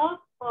floor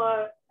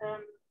for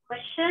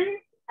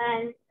questions.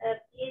 And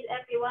please,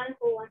 everyone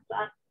who wants to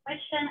ask a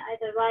question,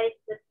 either raise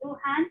the blue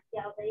hand,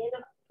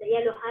 the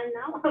yellow hand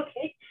now,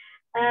 okay.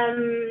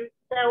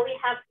 So we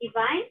have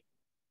Divine.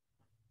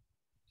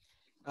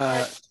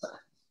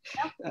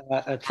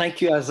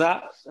 Thank you,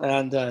 Azza,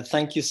 and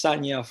thank you,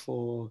 Sanya,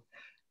 for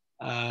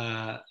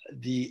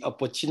the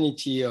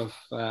opportunity of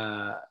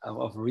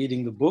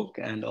reading the book,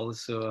 and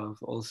also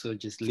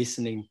just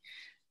listening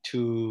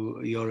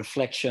to your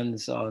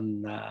reflections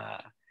on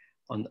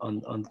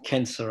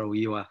Ken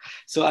Saro-Wiwa.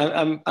 So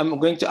I'm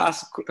going to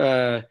ask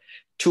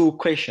two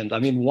questions. I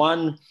mean,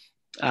 one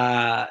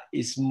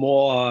is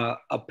more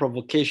a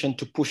provocation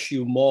to push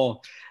you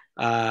more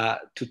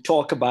to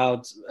talk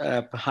about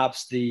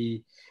perhaps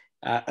the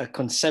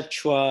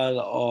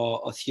conceptual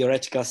or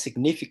theoretical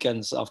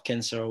significance of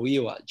Ken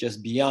Saro-Wiwa,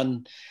 just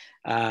beyond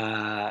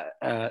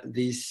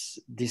this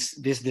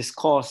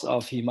discourse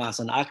of him as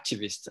an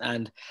activist.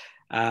 And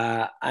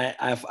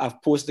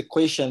I've posed the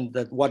question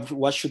that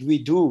what should we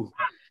do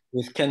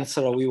with Ken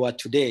Saro-Wiwa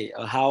today?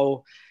 Or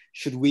how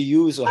should we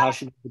use, or how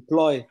should we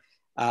deploy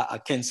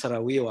Ken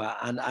Saro-Wiwa?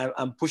 And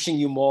I'm pushing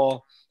you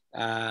more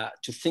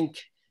to think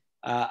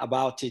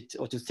about it,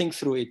 or to think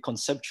through it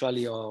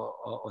conceptually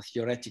or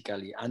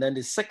theoretically. And then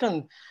the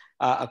second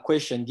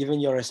question, given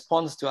your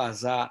response to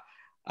Azza,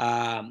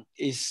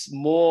 is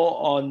more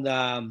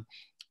on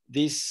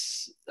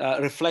this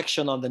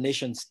reflection on the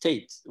nation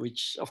state,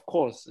 which of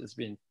course has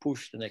been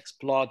pushed and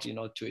explored,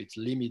 to its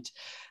limit,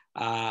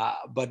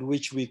 but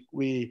which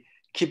we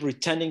keep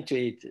returning to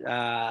it.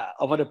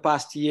 Over the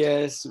past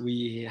years,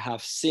 we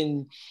have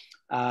seen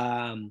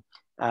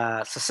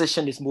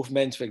secessionist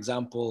movements, for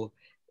example,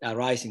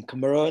 rise in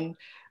Cameroon.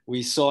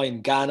 We saw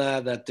in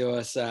Ghana that there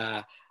was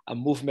a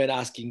movement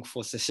asking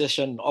for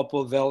secession in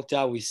Upper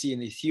Volta. We see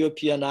in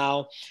Ethiopia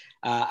now,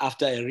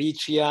 after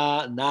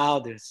Eritrea, now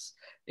there's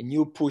a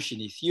new push in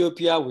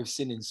Ethiopia. We've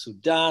seen in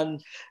Sudan.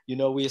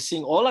 We're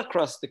seeing all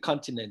across the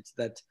continent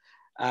that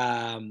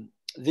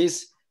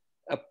this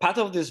part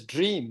of this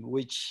dream,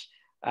 which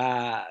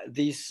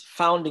these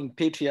founding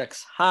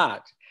patriarchs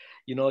had,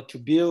 to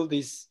build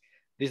this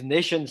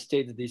nation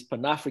state, this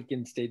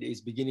Pan-African state,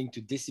 is beginning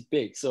to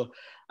dissipate. So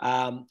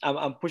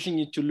I'm pushing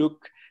you to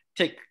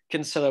take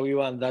Ken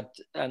Saro-Wiwa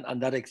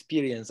and that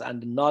experience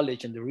and the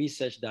knowledge and the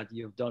research that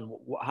you've done.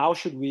 How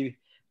should we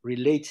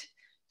relate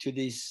to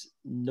this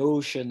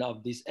notion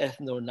of this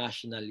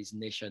ethno-nationalist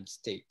nation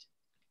state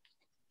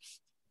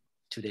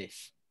today?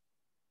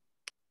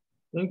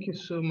 Thank you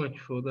so much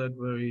for that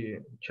very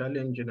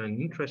challenging and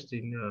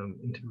interesting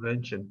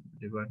intervention,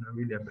 Devon. I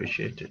really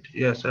appreciate it.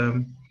 Yes,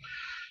 I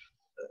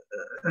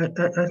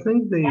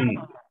think the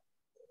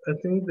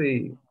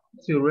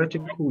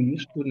theoretical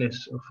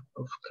usefulness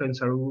of Ken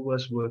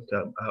Saro-Wiwa's work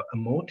are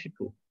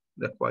multiple.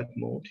 They're quite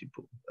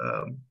multiple.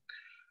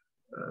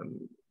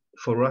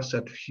 For us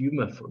at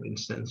Humor, for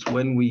instance,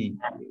 when we're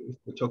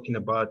talking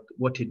about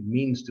what it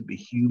means to be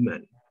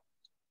human,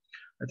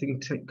 I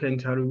think Ken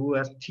Saro-Wiwa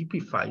has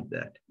typified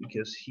that,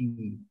 because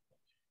he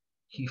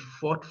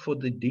fought for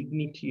the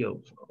dignity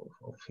of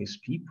his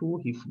people.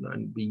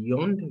 And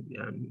beyond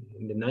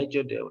in the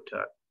Niger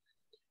Delta,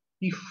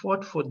 he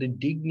fought for the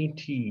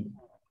dignity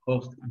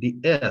of the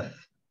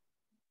earth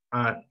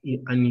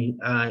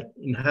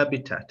and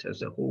habitat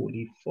as a whole.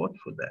 He fought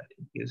for that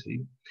because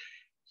he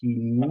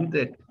knew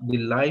that the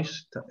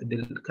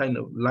kind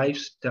of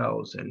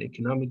lifestyles and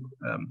economic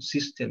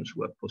systems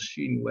we're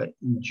pursuing were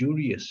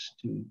injurious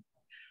to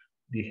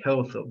the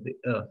health of the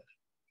earth.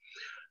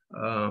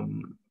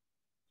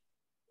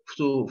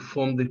 So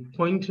from the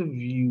point of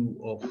view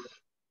of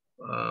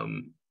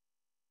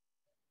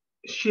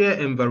sheer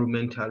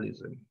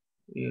environmentalism,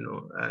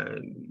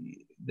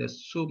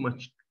 there's so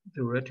much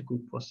theoretical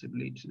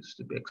possibilities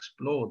to be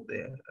explored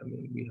there. I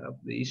mean, we have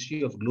the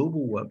issue of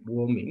global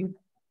warming.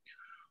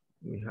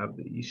 We have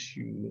the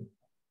issue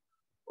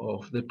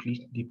of the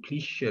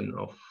depletion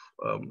of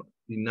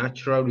the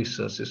natural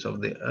resources of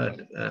the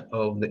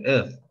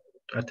earth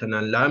at an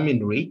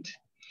alarming rate.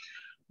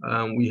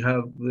 We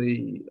have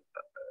the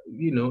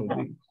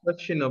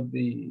question of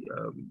the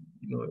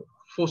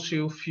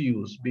fossil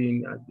fuels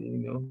being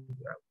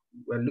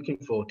we're looking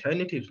for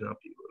alternatives now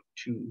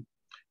to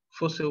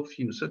fossil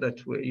fuels, so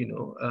that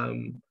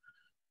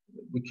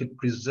we can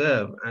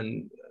preserve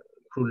and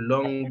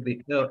prolong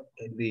the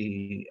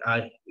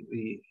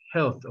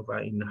health of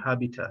our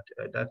habitat.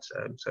 Of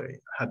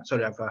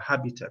our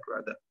habitat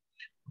rather,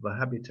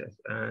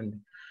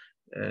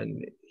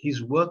 and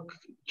his work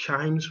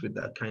chimes with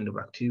that kind of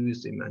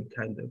activism and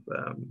kind of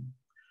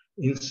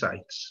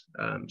insights.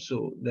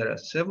 So there are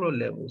several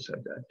levels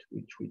of that,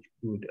 which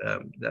would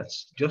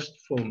that's just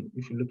from,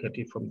 if you look at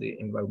it from the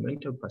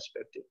environmental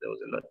perspective,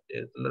 there's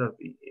a lot of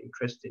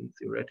interesting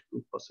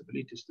theoretical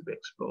possibilities to be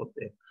explored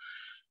there.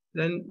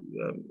 Then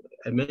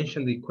I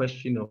mentioned the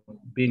question of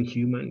being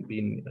human,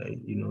 being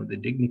the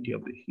dignity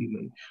of the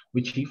human,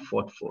 which he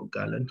fought for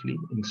gallantly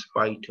in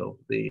spite of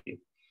the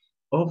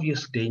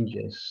obvious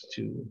dangers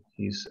to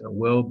his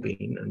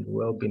well-being and the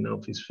well-being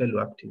of his fellow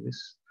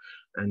activists,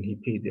 and he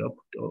paid the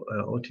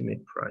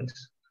ultimate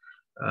price.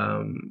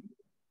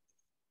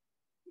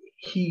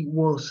 He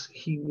was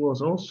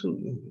also,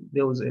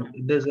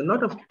 there's a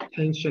lot of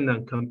tension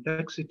and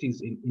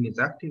complexities in his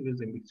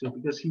activism,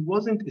 because he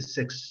wasn't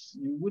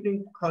you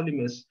wouldn't call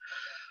him as,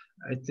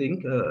 I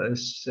think, a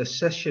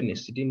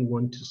secessionist. He didn't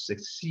want to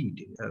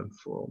secede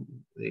from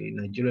the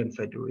Nigerian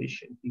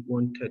Federation. He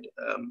wanted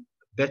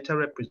better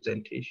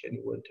representation.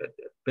 He wanted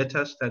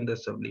better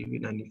standards of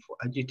living, and he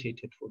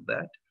agitated for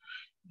that.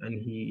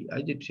 And he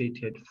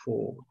agitated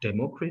for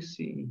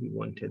democracy. He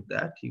wanted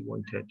that. He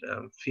wanted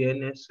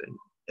fairness and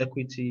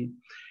equity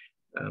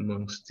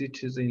amongst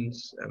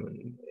citizens,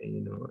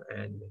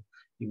 and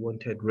he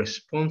wanted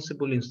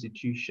responsible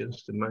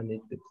institutions to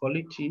manage the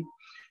quality,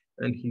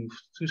 and he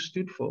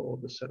stood for all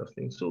the sort of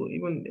things. So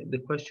even the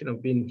question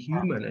of being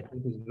human, I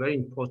think, is very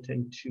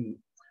important too.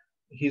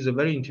 He's a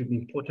very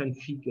important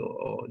figure,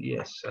 or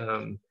yes,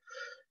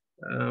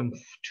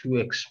 to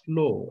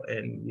explore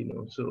and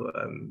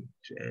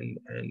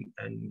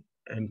and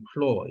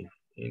employ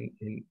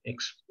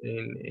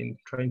in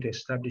trying to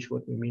establish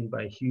what we mean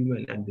by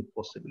human and the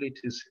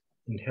possibilities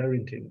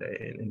inherent in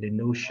the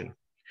notion.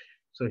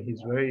 So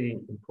he's very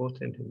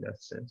important in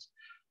that sense.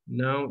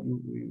 Now,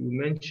 we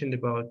mentioned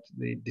about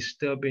the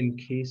disturbing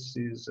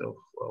cases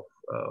of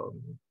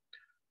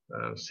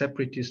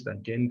separatist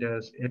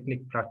agendas,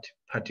 ethnic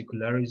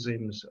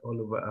particularisms all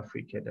over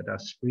Africa that are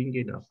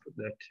springing up,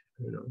 that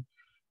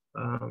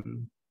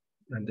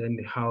and then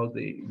how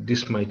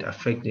this might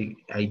affect the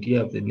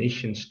idea of the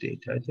nation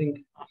state. I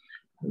think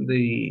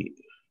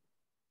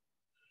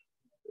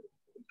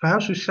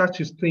perhaps we start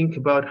to think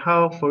about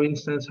how, for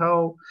instance,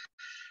 how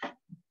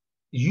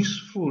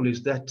useful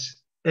is that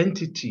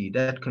entity,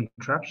 that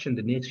contraption,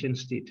 the nation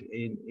state,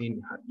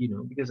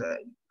 because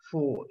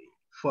for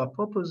our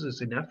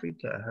purposes in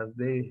Africa,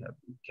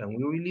 can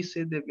we really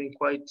say they've been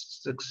quite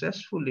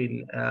successful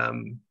in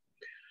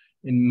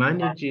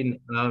managing,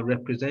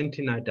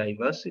 representing our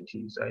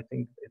diversities? I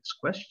think it's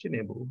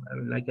questionable. I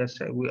mean, like I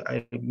said,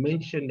 I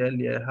mentioned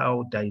earlier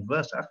how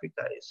diverse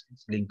Africa is.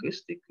 It's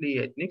linguistically,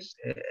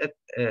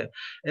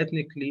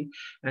 ethnically,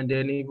 and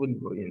then even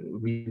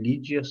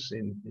religious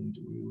and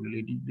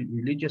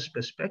religious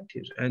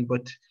perspectives.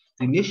 But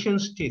the nation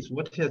states,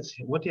 what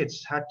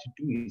it's had to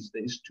do is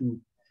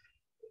to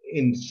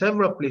in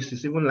several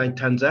places, even like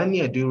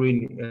Tanzania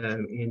during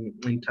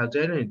in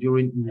Tanzania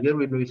during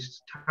Nyerere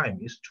time,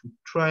 is to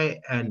try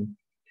and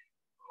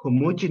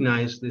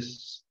homogenize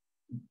this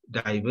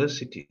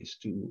diversities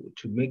to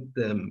make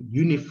them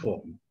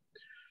uniform,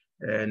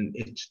 and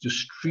it's to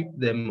strip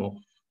them of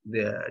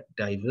their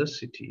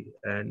diversity,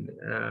 and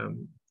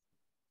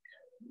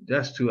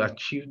that's to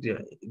achieve the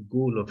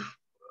goal of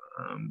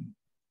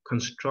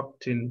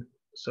constructing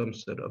some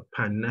sort of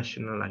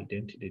pan-national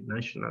identity,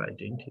 national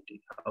identity.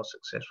 How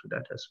successful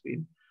that has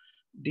been,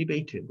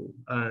 debatable.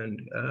 And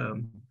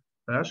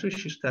perhaps we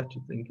should start to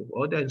think of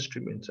other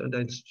instruments, other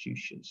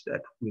institutions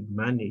that would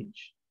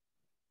manage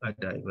our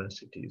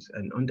diversities,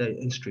 and under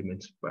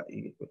instruments,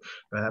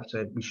 perhaps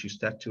we should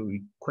start to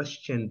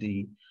question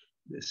the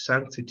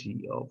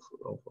sanctity of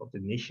the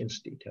nation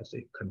state as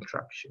a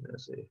contraption,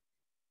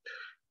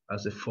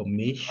 as a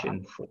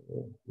formation for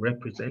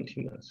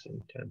representing us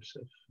in terms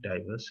of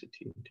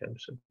diversity, in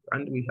terms of,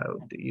 and we have,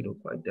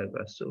 quite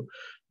diverse. So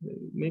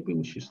maybe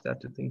we should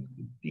start to think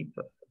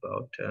deeper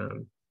about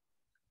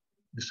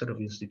the sort of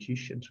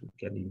institutions we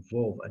can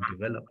evolve and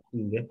develop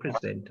to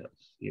represent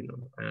us,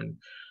 and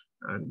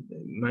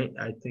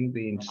I think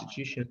the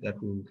institutions that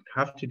we would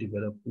have to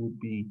develop would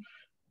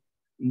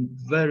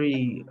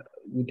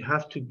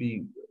have to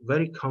be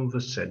very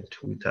conversant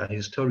with our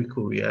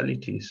historical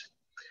realities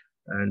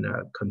and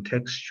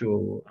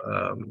contextual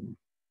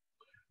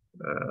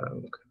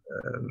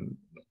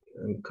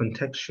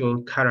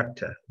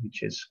character,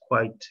 which is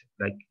quite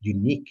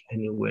unique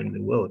anywhere in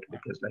the world,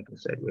 because like I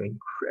said, we're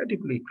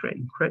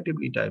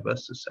incredibly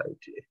diverse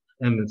society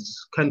and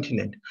it's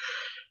continent.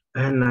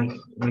 And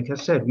like I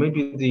said,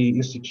 maybe the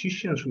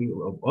institutions we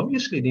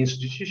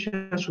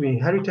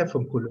inherited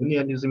from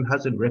colonialism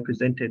hasn't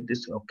represented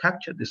this or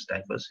captured this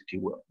diversity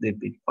well. They've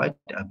been quite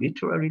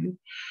arbitrary,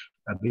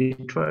 and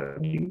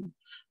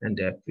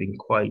they've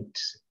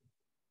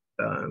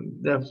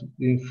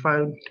been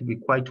found to be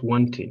quite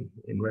wanting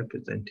in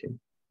representing,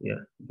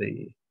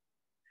 the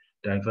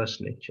diverse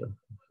nature of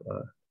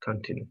our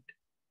continent.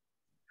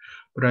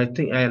 But I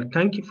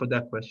thank you for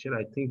that question.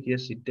 I think,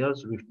 yes, it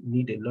does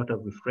need a lot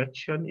of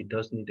reflection. It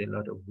does need a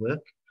lot of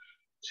work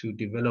to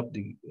develop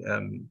the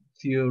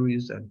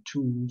theories and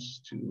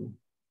tools to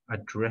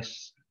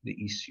address the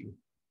issue.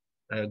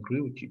 I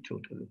agree with you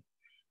totally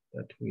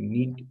that we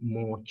need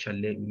more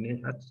challenge. We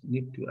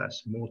need to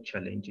ask more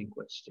challenging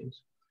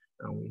questions,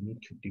 and we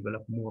need to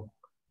develop more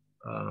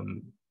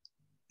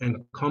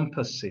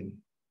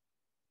encompassing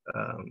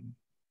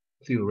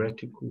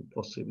theoretical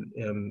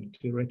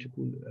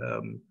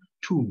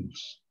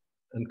tools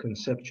and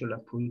conceptual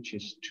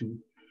approaches to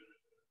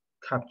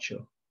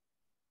capture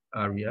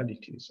our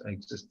realities, our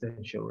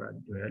existential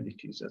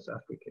realities as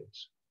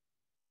Africans.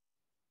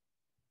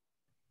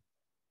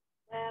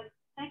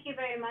 Thank you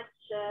very much,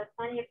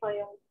 Sanya, for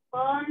your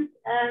response.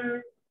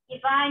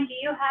 Yvonne, do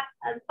you have,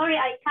 I'm sorry,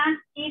 I can't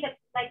see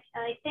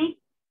I think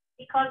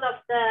because of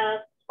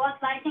the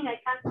spotlighting, I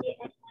can't see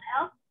anyone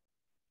else.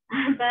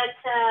 But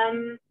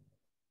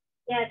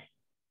yes,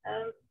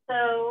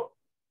 so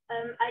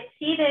I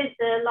see there's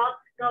a lot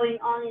going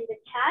on in the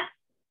chat,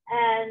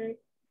 and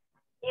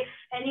if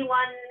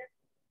anyone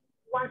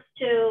wants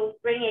to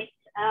bring it,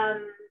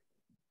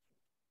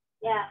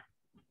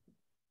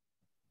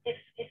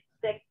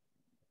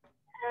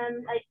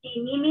 I see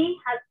Mimi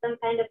has some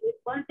kind of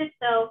responses,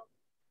 so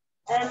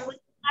would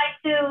you like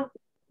to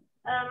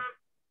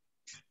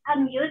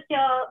unmute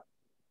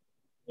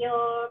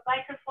your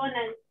microphone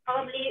and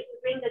probably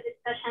bring the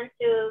discussion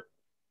to,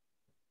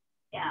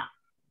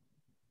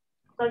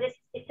 because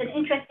it's an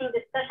interesting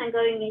discussion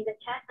going in the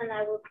chat, and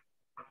I will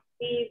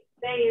be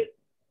very,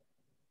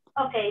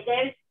 okay,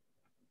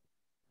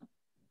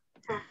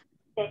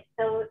 okay,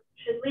 so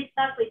should we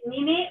start with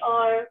Mimi,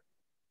 or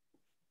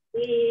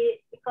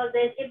because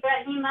there's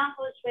Ibrahima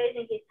who's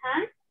raising his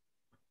hand.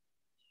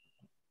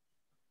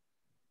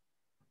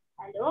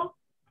 Hello?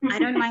 I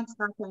don't mind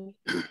starting.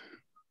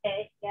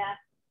 Okay, yeah.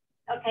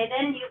 Okay,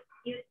 then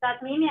you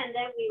start, Mimi, and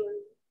then we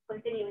will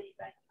continue with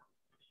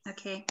Ibrahima.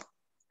 Okay.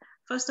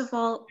 First of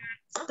all,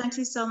 thank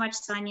you so much,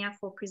 Sanya,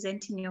 for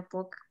presenting your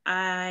book.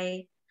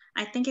 I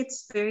think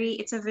it's a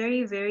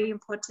very, very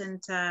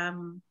important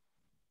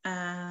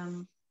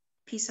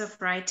piece of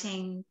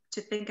writing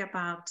to think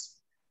about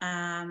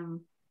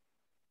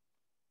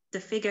the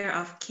figure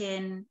of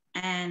kin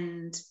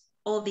and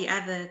all the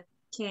other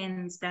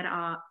kins that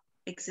are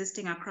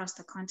existing across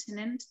the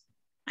continent.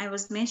 I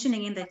was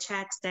mentioning in the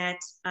chat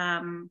that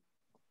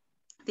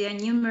there are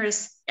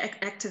numerous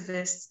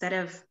activists that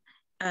have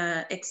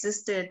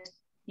existed,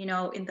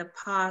 in the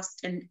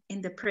past and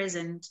in the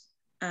present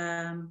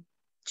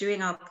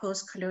during our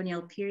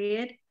post-colonial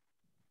period.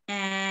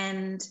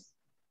 And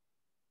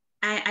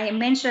I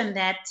mentioned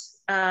that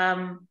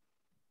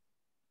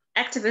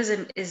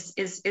activism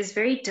is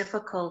very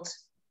difficult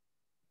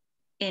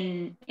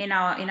in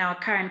our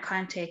current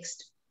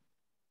context,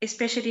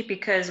 especially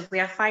because we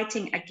are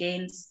fighting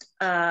against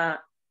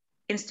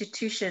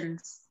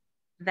institutions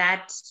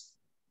that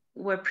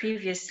were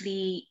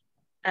previously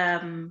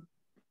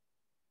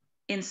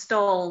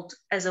installed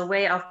as a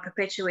way of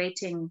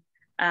perpetuating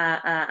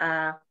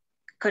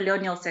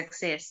colonial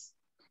success.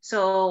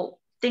 So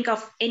think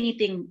of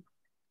anything,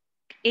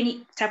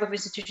 any type of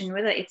institution,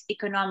 whether it's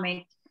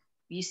economic,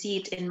 you see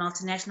it in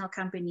multinational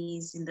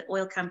companies, in the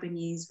oil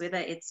companies, whether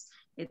it's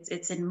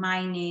in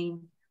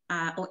mining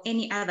or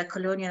any other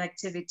colonial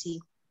activity.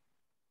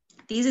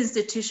 These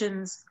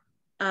institutions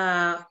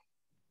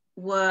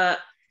were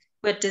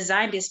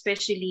designed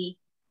especially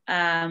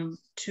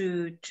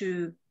to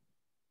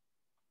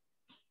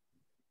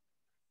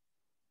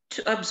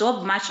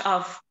absorb much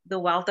of the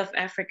wealth of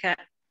Africa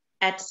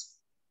at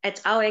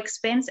our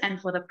expense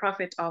and for the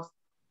profit of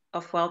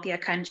wealthier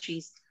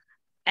countries,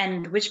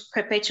 and which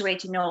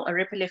perpetuate, a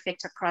ripple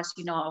effect across,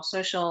 our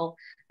social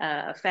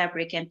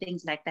fabric and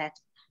things like that.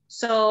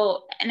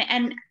 So,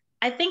 and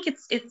I think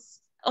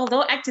it's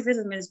although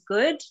activism is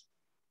good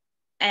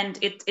and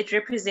it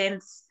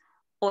represents,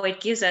 or it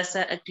gives us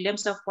a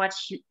glimpse of what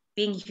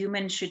being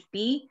human should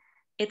be,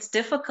 it's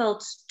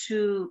difficult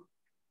to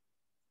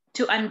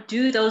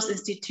undo those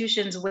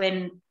institutions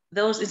when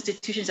those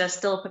institutions are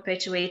still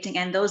perpetuating,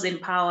 and those in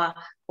power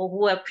or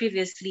who are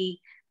previously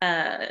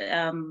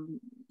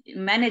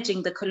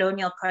managing the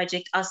colonial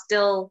project are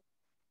still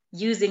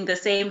using the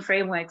same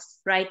frameworks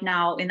right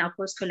now in our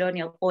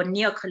post-colonial or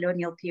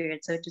neo-colonial period,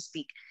 so to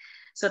speak.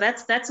 So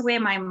that's where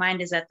my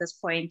mind is at this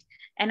point.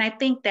 And I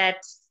think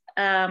that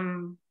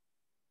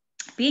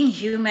being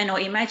human, or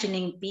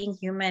imagining being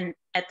human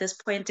at this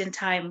point in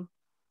time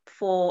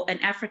for an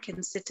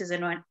African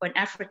citizen or an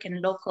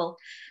African local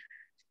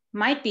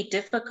might be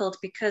difficult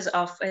because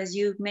of, as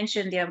you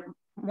mentioned, there are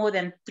more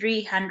than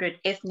 300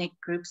 ethnic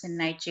groups in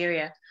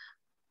Nigeria.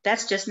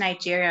 That's just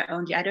Nigeria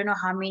only. I don't know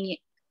how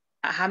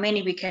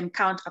many we can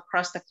count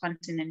across the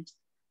continent.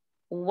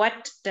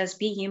 What does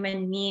being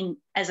human mean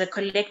as a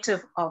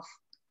collective of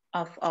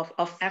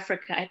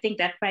Africa? I think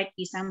that might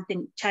be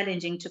something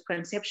challenging to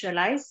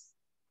conceptualize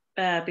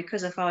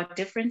because of our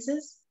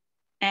differences.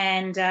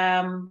 And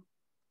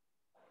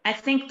I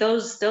think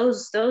those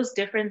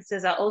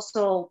differences are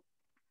also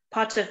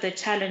part of the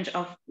challenge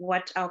of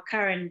what our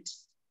current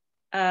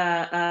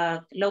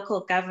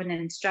local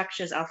governance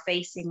structures are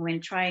facing when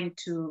trying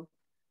to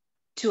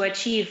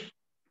achieve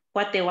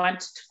what they want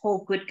to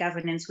call good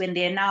governance, when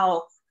they're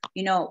now,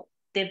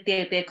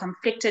 they're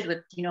conflicted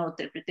with,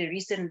 the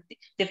recent,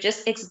 they've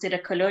just exited a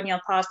colonial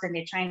past and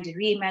they're trying to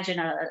reimagine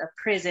a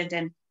present.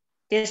 And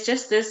there's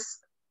just this,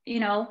 I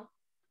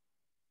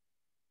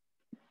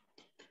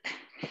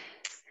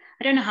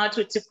don't know how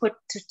to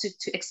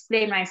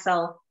explain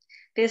myself.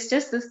 There's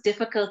just this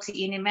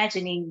difficulty in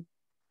imagining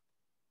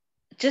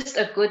just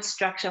a good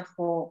structure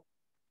for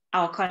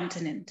our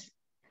continent.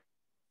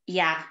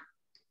 Yeah,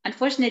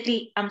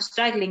 unfortunately, I'm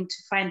struggling to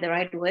find the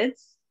right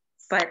words,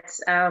 but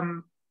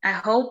I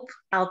hope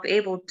I'll be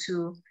able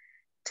to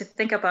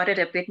think about it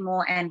a bit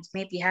more and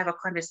maybe have a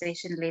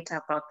conversation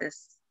later about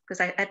this,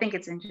 because I think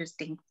it's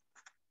interesting.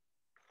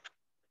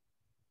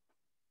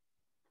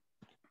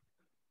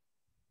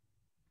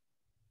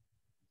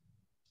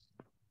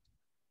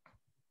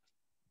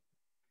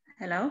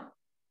 Hello,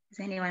 is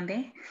anyone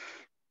there?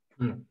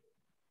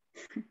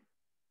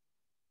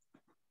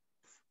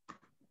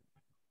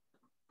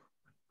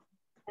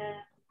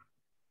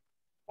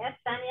 Yes,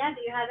 Sanya,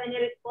 do you have any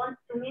response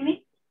to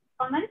Mimi's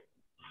comment?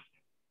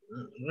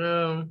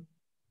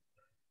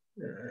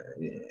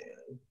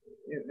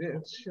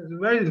 It's a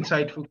very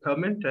insightful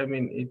comment. I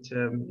mean,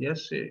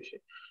 yes,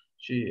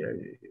 she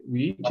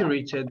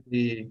reiterated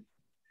the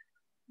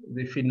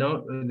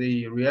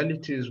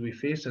realities we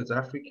face as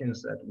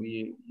Africans, that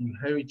we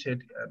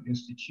inherited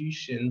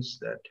institutions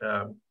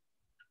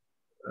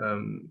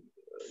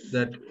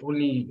that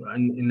only,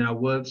 in our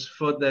words,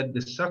 furthered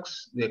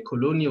the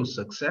colonial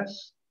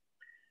success.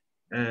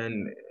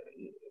 And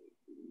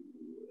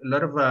a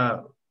lot of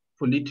our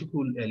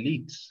political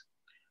elites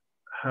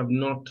have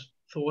not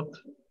thought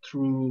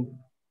through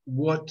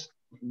what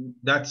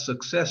that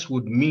success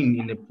would mean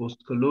in a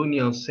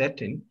post-colonial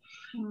setting.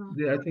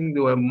 I think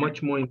they were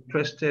much more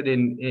interested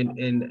in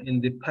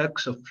the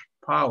perks of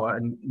power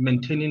and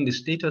maintaining the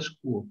status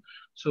quo.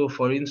 So,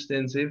 for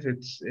instance,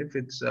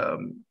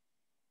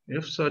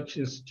 if such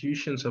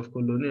institutions of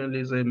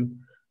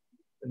colonialism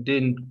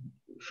didn't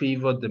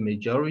favor the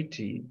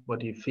majority,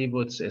 but it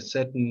favored a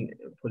certain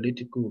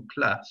political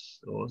class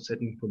or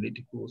certain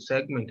political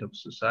segment of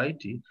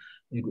society,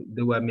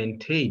 they were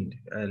maintained,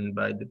 and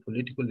by the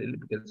political elite,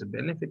 because it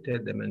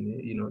benefited them,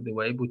 and they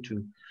were able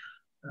to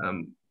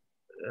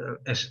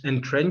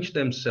entrench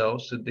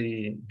themselves to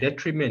the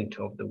detriment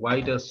of the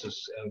wider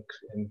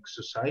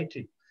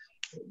society.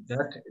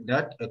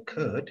 That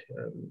occurred.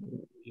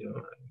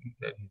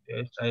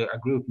 I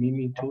agree with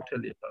Mimi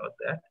totally about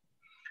that,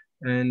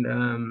 and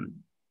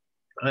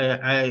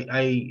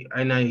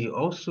I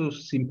also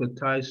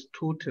sympathize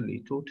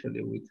totally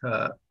with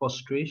her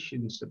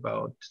frustrations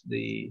about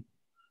the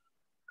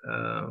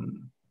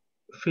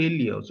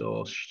failures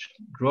or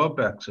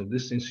drawbacks of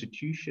these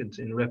institutions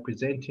in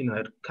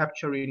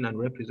capturing and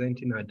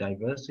representing our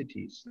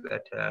diversities.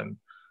 That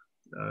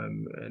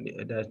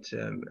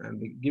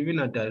and given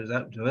our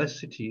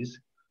diversities,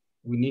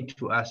 we need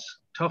to ask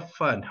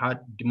tougher and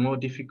more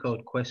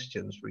difficult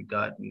questions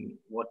regarding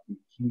what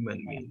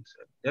human means.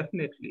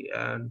 Definitely,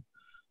 and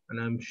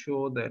I'm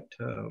sure that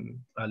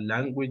our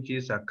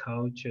languages, our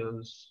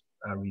cultures,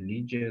 our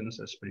religions,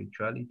 our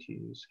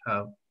spiritualities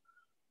have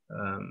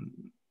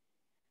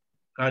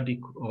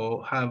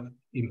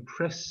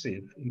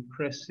impressive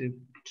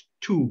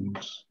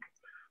tools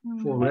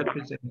for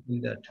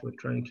representing that, for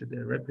trying to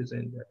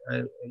represent that.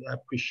 I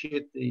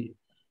appreciate the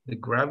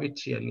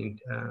gravity and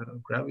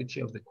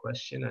gravity of the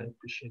question. I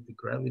appreciate the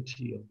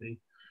gravity of the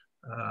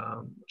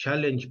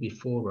challenge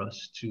before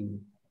us to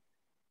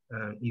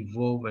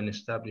evolve and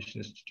establish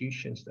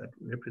institutions that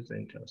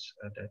represent us,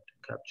 that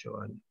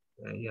capture and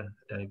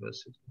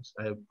diversities.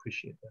 I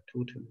appreciate that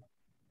totally.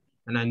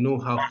 And I know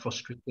how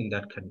frustrating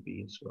that can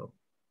be as well.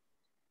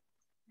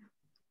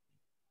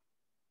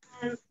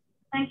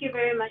 Thank you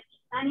very much,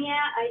 Sanya.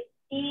 I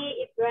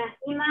see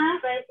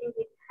Ibrahima raising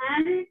his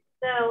hand.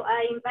 So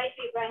I invite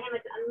you, Ibrahima,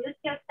 to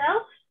unmute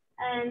yourself.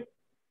 And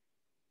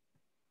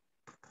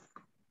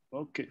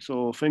okay,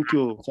 so thank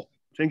you,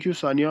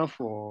 Sanya,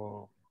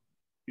 for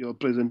your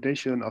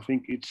presentation. I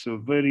think it's a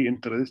very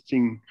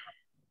interesting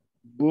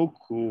book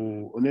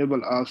who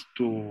enable us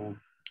to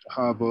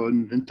have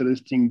an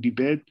interesting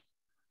debate.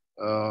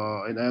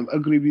 And I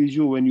agree with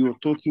you when you're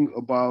talking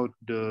about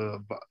the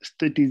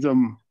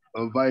statism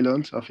of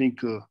violence. I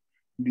think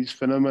this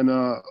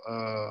phenomena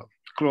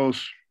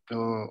cross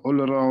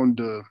all around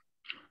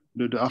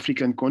the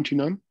African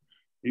continent.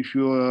 If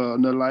you are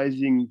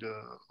analyzing the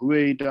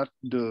way that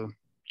the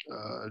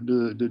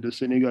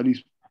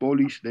Senegalese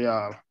police, they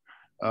are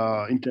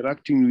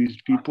interacting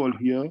with people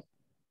here,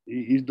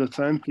 is the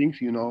same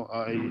things. You know,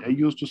 I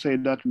used to say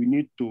that we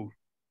need to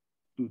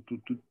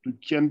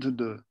change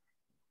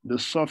the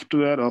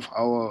software of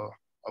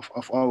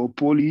our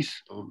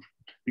police,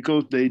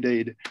 because they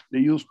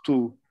used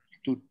to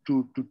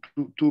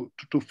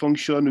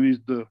function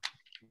with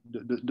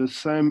the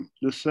same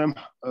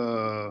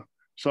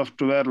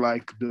software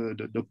like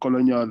the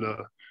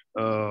colonial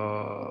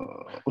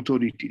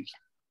authorities.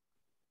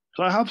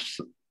 So I have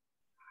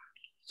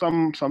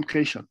some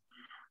question,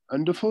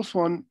 and the first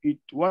one,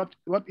 what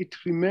it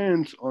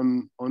remains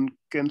on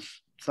Ken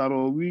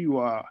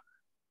Saro-Wiwa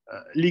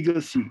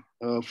legacy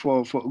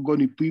for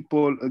Ogoni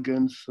people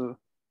against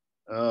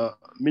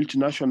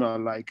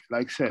multinational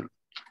like Shell.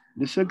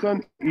 The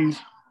second is,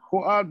 who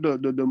are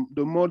the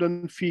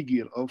modern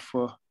figure of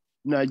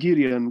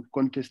Nigerian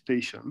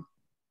contestation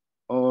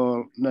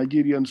or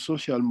Nigerian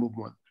social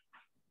movement?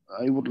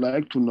 I would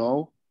like to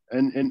know,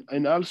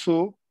 and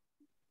also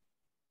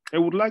I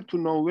would like to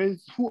know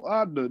who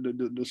are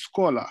the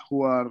scholar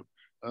who are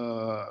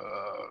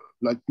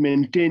like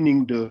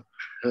maintaining the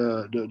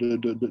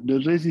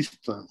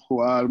resistance, who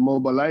are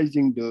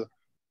mobilizing the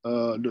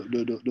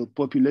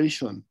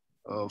population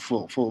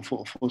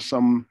for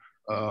some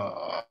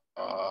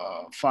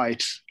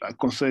fights, like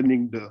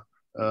concerning the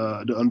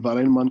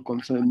environment,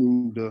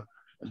 concerning the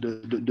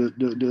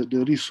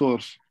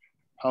resource,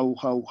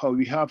 how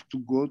we have to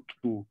go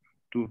to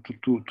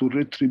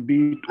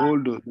retribute all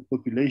the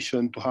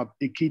population to have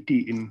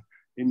equity in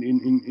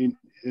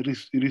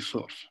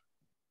resource.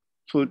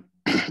 So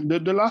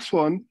the last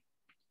one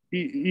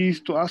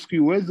is to ask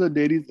you whether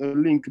there is a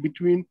link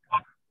between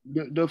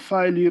the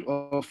failure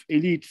of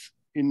elites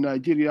in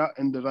Nigeria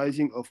and the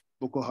rising of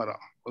Boko Haram.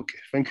 Okay,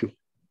 thank you.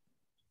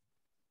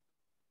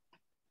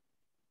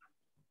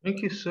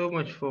 Thank you so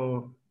much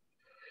for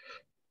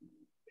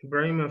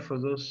Ibrahima for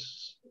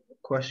those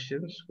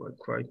questions. Were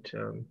quite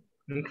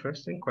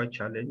interesting, quite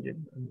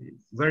challenging, and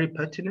very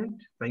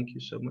pertinent. Thank you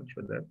so much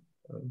for that,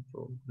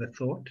 for the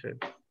thought.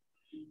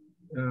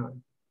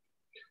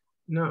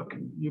 Now,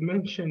 you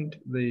mentioned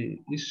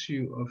the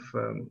issue of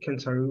Ken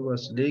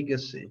Saro-Wiwa's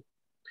legacy.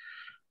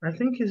 I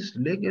think his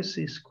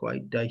legacy is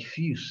quite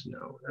diffuse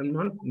now, and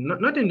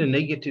not in the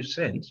negative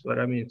sense, but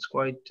I mean it's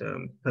quite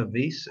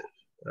pervasive.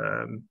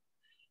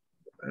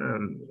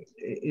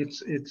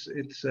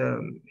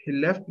 He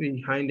left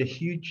behind a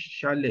huge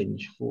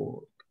challenge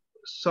for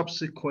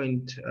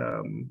subsequent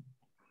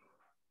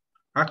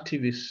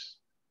activists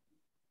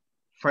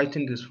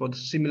fighting this for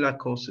similar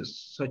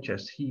causes, such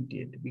as he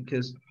did,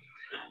 because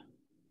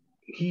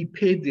he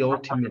paid the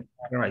ultimate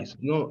price.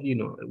 No, you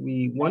know,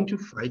 we want to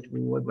fight,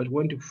 but we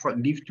want to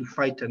live to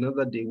fight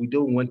another day. We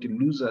don't want to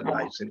lose our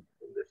lives in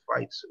the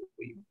fights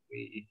we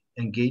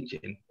engage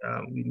in.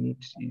 We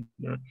need to, you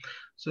know.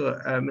 So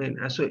I mean,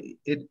 so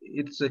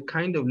it's a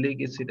kind of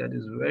legacy that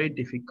is very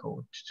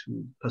difficult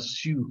to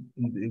pursue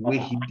in the way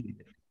he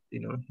did. You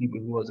know, he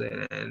was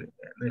an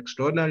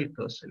extraordinary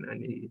person,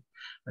 and he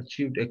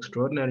achieved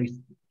extraordinary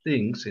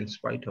things in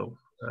spite of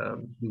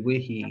the way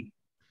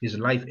his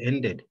life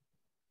ended.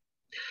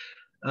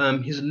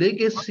 His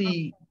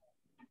legacy,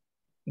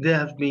 there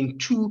have been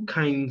two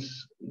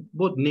kinds,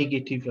 both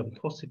negative and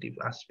positive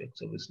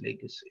aspects of his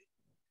legacy.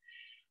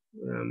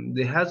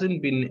 There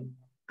hasn't been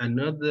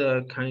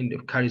another kind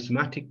of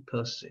charismatic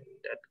person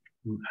that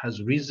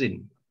has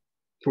risen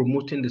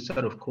promoting the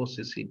sort of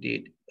courses he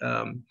did.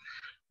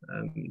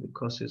 The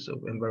causes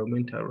of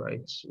environmental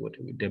rights,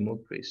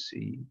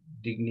 democracy,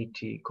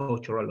 dignity,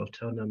 cultural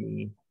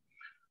autonomy,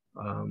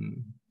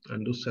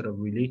 and those sort of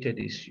related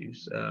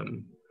issues,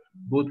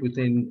 both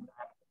within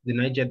the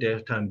Niger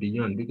Delta and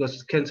beyond.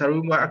 Because Ken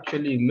Saro-Wiwa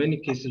actually, in many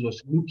cases,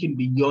 was looking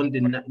beyond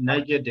the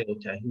Niger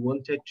Delta. He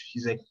wanted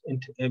his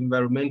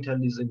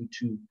environmentalism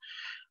to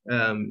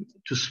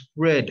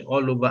spread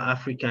all over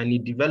Africa, and he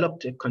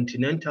developed a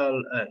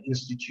continental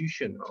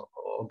institution, or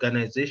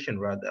organization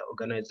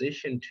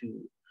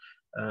to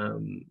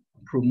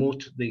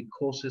promote the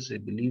causes they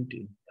believed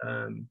in.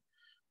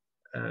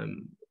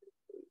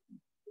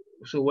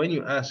 So when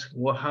you ask,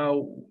 well,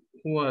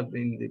 who have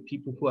been the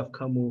people who have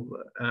come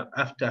over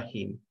after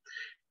him,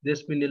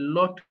 there's been a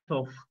lot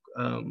of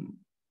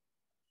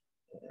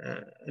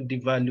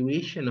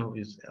devaluation of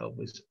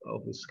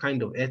his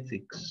kind of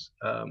ethics,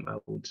 I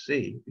would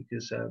say,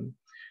 because a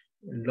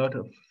lot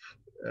of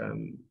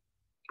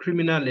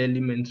criminal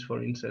elements,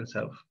 for instance,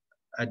 have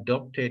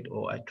adopted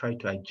or tried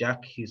to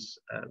hijack his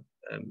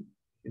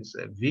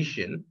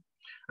vision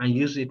and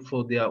use it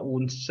for their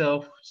own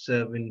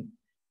self-serving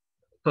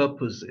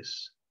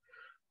purposes.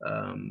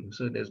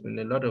 So there's been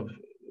a lot of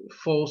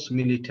false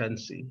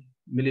militancy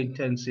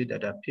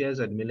that appears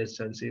as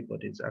militancy,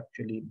 but it's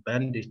actually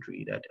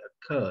banditry that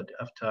occurred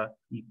after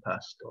he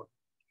passed on.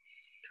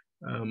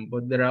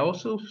 But there are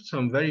also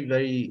some very,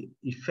 very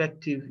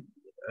effective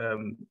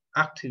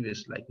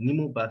activists like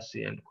Nimo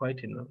Bassi, and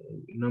quite a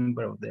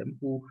number of them,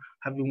 who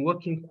have been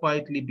working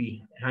quietly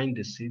behind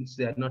the scenes.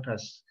 They are not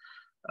as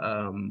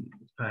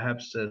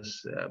perhaps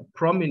as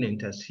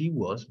prominent as he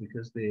was,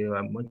 because they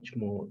are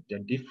they're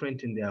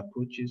different in their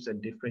approaches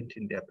and different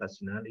in their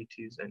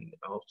personalities and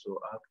also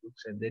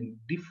outlooks, and then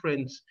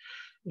difference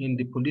in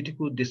the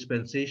political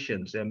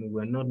dispensations. I mean,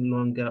 we're no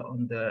longer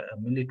under a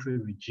military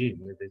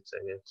regime. It's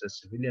a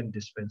civilian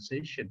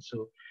dispensation.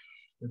 So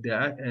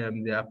their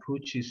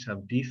approaches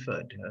have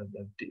differed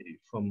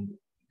from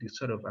the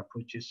sort of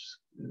approaches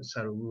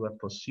Saro-Wiwa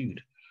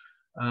pursued.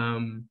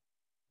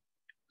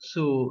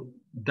 So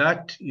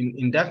that,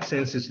 in that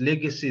sense, his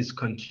legacy is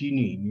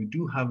continuing. You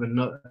do have a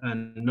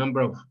number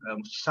of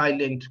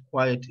silent,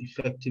 quiet,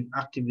 effective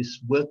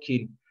activists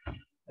working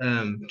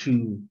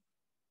to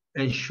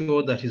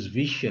ensure that his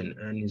vision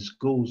and his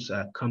goals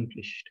are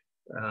accomplished.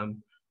 You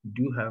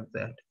do have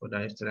that, but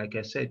like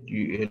I said,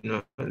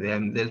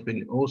 there's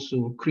been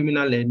also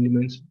criminal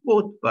elements,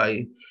 both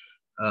by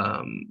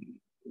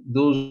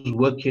those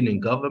working in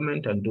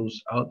government and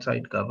those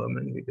outside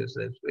government, because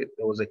there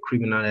was a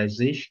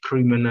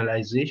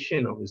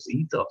criminalization of his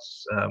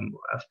ethos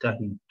after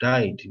he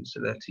died, so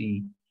that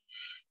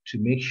to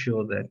make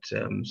sure that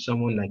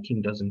someone like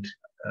him doesn't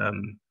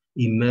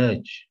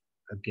emerge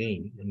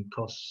again and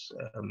cause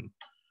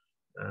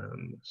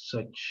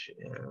such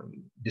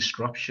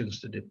disruptions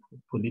to the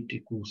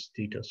political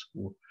status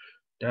quo,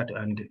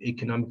 and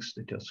economic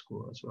status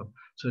quo as well.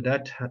 So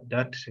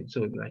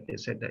so like I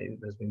said,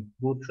 there's been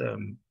both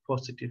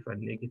positive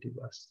and negative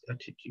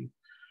attitude.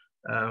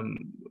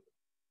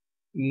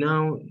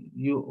 Now,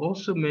 you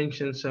also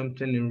mentioned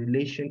something in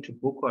relation to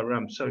Boko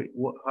Haram. Sorry,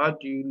 how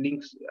do you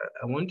link?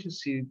 I want to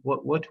see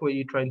what were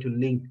you trying to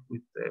link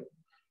with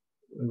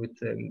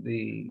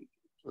the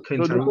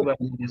Ken Saro-Wiwa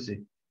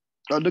legacy?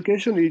 The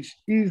question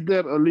is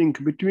there a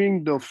link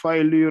between the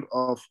failure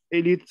of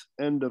elite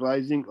and the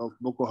rising of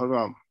Boko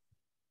Haram?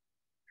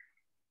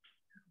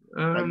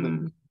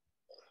 The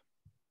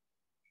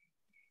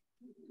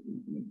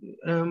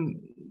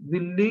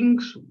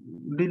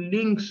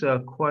links are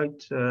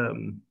quite,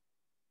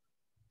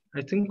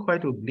 I think,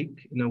 quite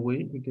oblique in a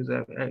way, because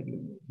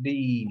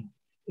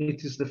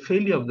it is the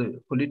failure of the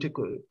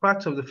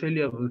parts of the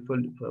failure of the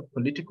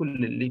political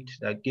elite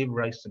that gave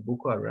rise to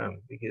Boko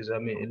Haram. Because I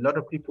mean, a lot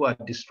of people are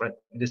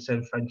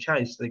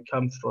disenfranchised. They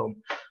come from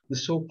the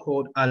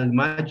so-called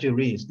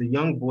Al-Majiris, the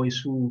young boys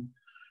who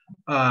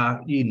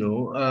are,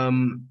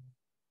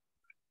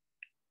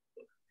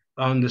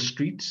 on the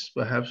streets,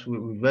 perhaps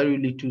with very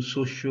little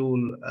social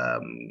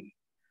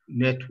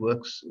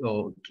networks,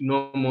 or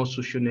no more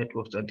social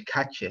networks that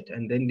catch it,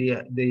 and then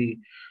they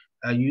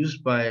are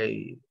used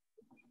by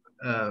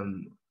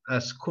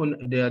as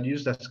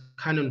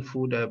cannon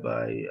fodder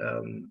by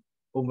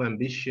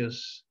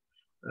overambitious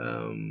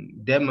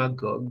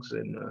demagogues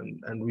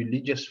and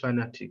religious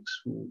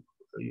fanatics who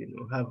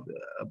have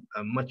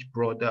a much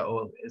broader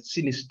or a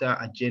sinister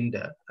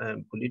agenda,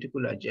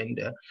 political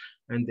agenda,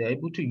 and they're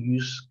able to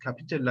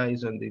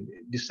capitalize on the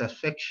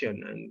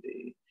disaffection and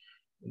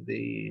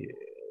the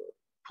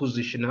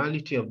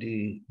positionality of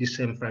the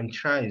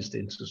disenfranchised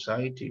in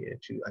society,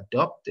 to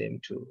adopt them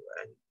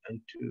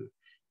and to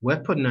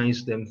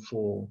weaponize them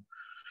for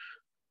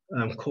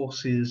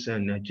causes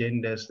and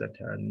agendas that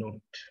are not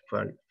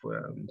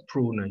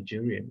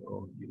pro-Nigerian,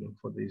 or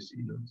for this.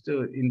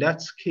 So in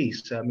that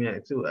case, I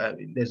mean,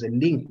 there's a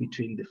link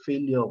between the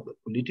failure of the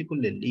political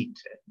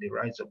elite and the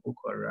rise of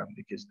Boko Haram,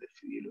 because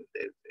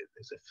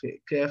there's a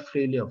clear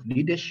failure of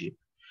leadership.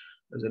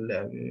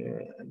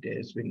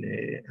 There's been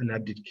an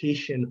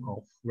abdication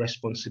of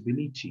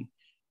responsibility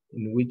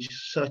in which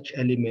such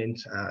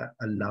elements are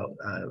allowed,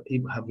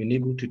 have been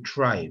able to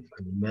thrive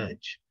and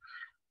emerge,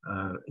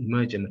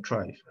 and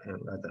thrive,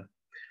 rather.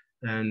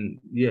 And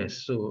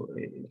yes, so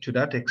to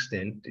that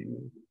extent,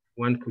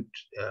 one could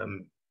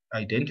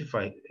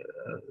identify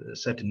a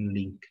certain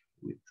link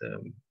with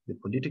the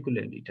political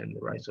elite and the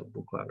rise of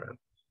Boko Haram.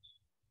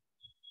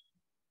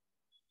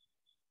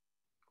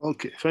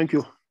 Okay, thank you.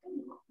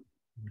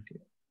 Okay.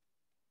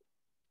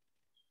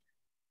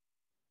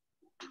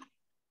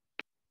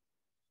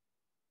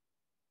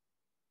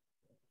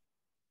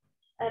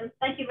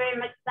 Thank you very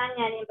much,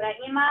 Sanya and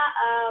Ibrahima.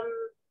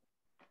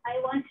 I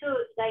want to,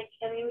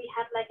 we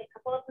have like a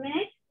couple of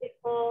minutes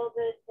before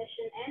the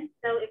session ends.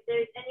 So if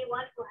there is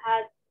anyone who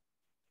has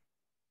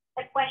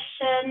a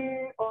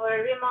question or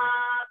a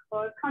remark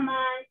or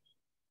comment,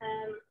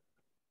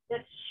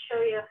 just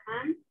show your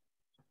hand.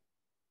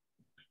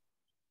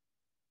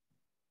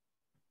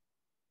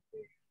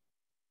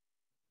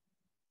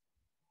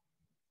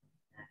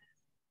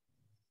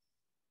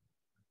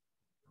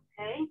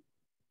 Okay.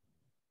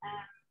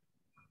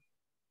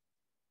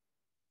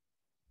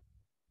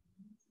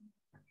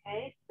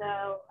 Okay,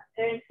 so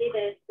apparently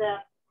there's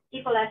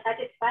people are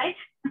satisfied.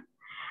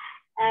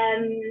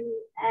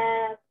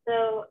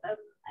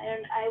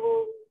 I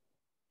will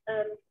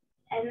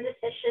end the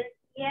session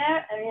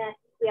here. I mean, I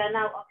think we are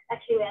now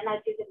actually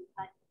due to the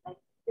time, like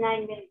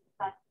 9 minutes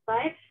past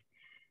 5.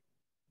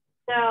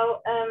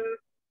 So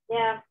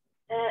yeah,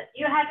 do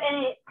you have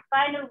any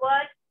final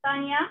words,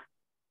 Sanya?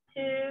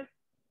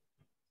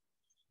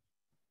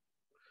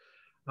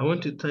 I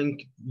want to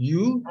thank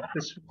you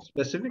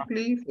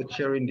specifically for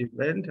chairing the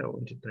event. I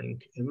want to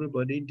thank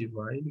everybody,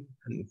 Divine,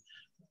 and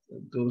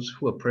those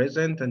who are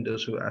present and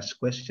those who ask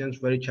questions,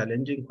 very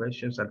challenging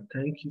questions. And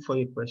thank you for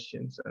your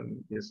questions.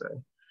 Yes,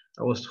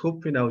 I was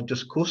hoping I would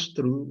just coast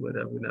through, but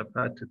I've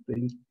had to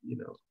think,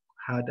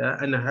 harder.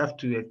 And I have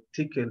to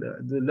take a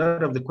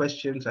lot of the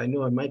questions I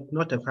know I might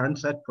not have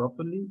answered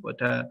properly,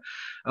 but I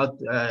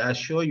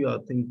assure you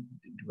I'll think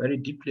very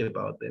deeply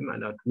about them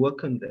and I'll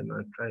work on them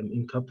and try and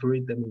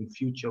incorporate them in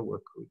future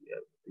work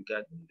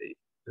regarding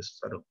this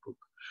sort of book.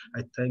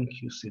 I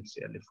thank you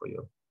sincerely for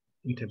your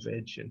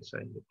interventions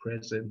and your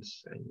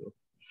presence and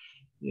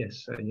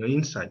your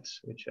insights,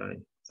 which I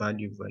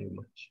value very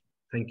much.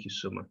 Thank you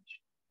so much.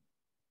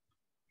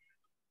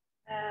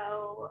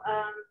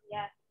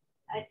 Yes,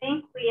 I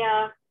think we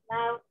are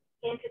now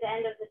came to the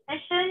end of the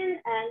session,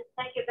 and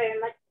thank you very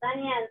much,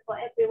 Sanya, and for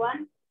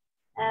everyone.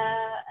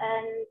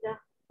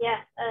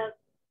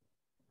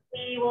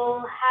 We will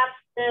have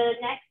the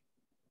next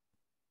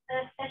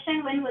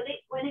session. When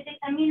is it,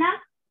 Amina?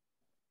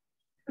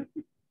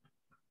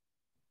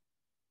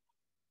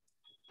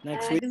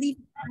 Next I believe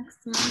next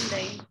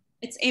Monday.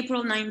 It's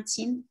April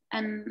 19th,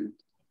 and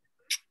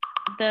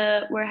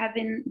we're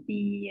having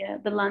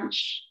the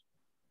lunch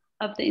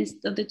of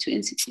the two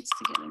institutes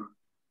together.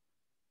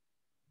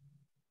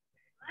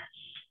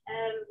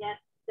 Yes,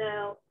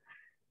 so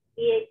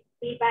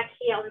be back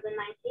here on the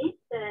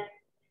 19th.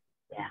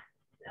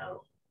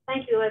 So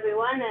thank you,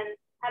 everyone, and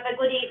have a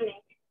good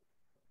evening.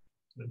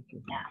 Thank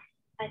you. Yeah,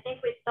 I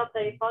think we stopped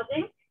the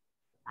recording.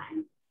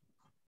 Fine.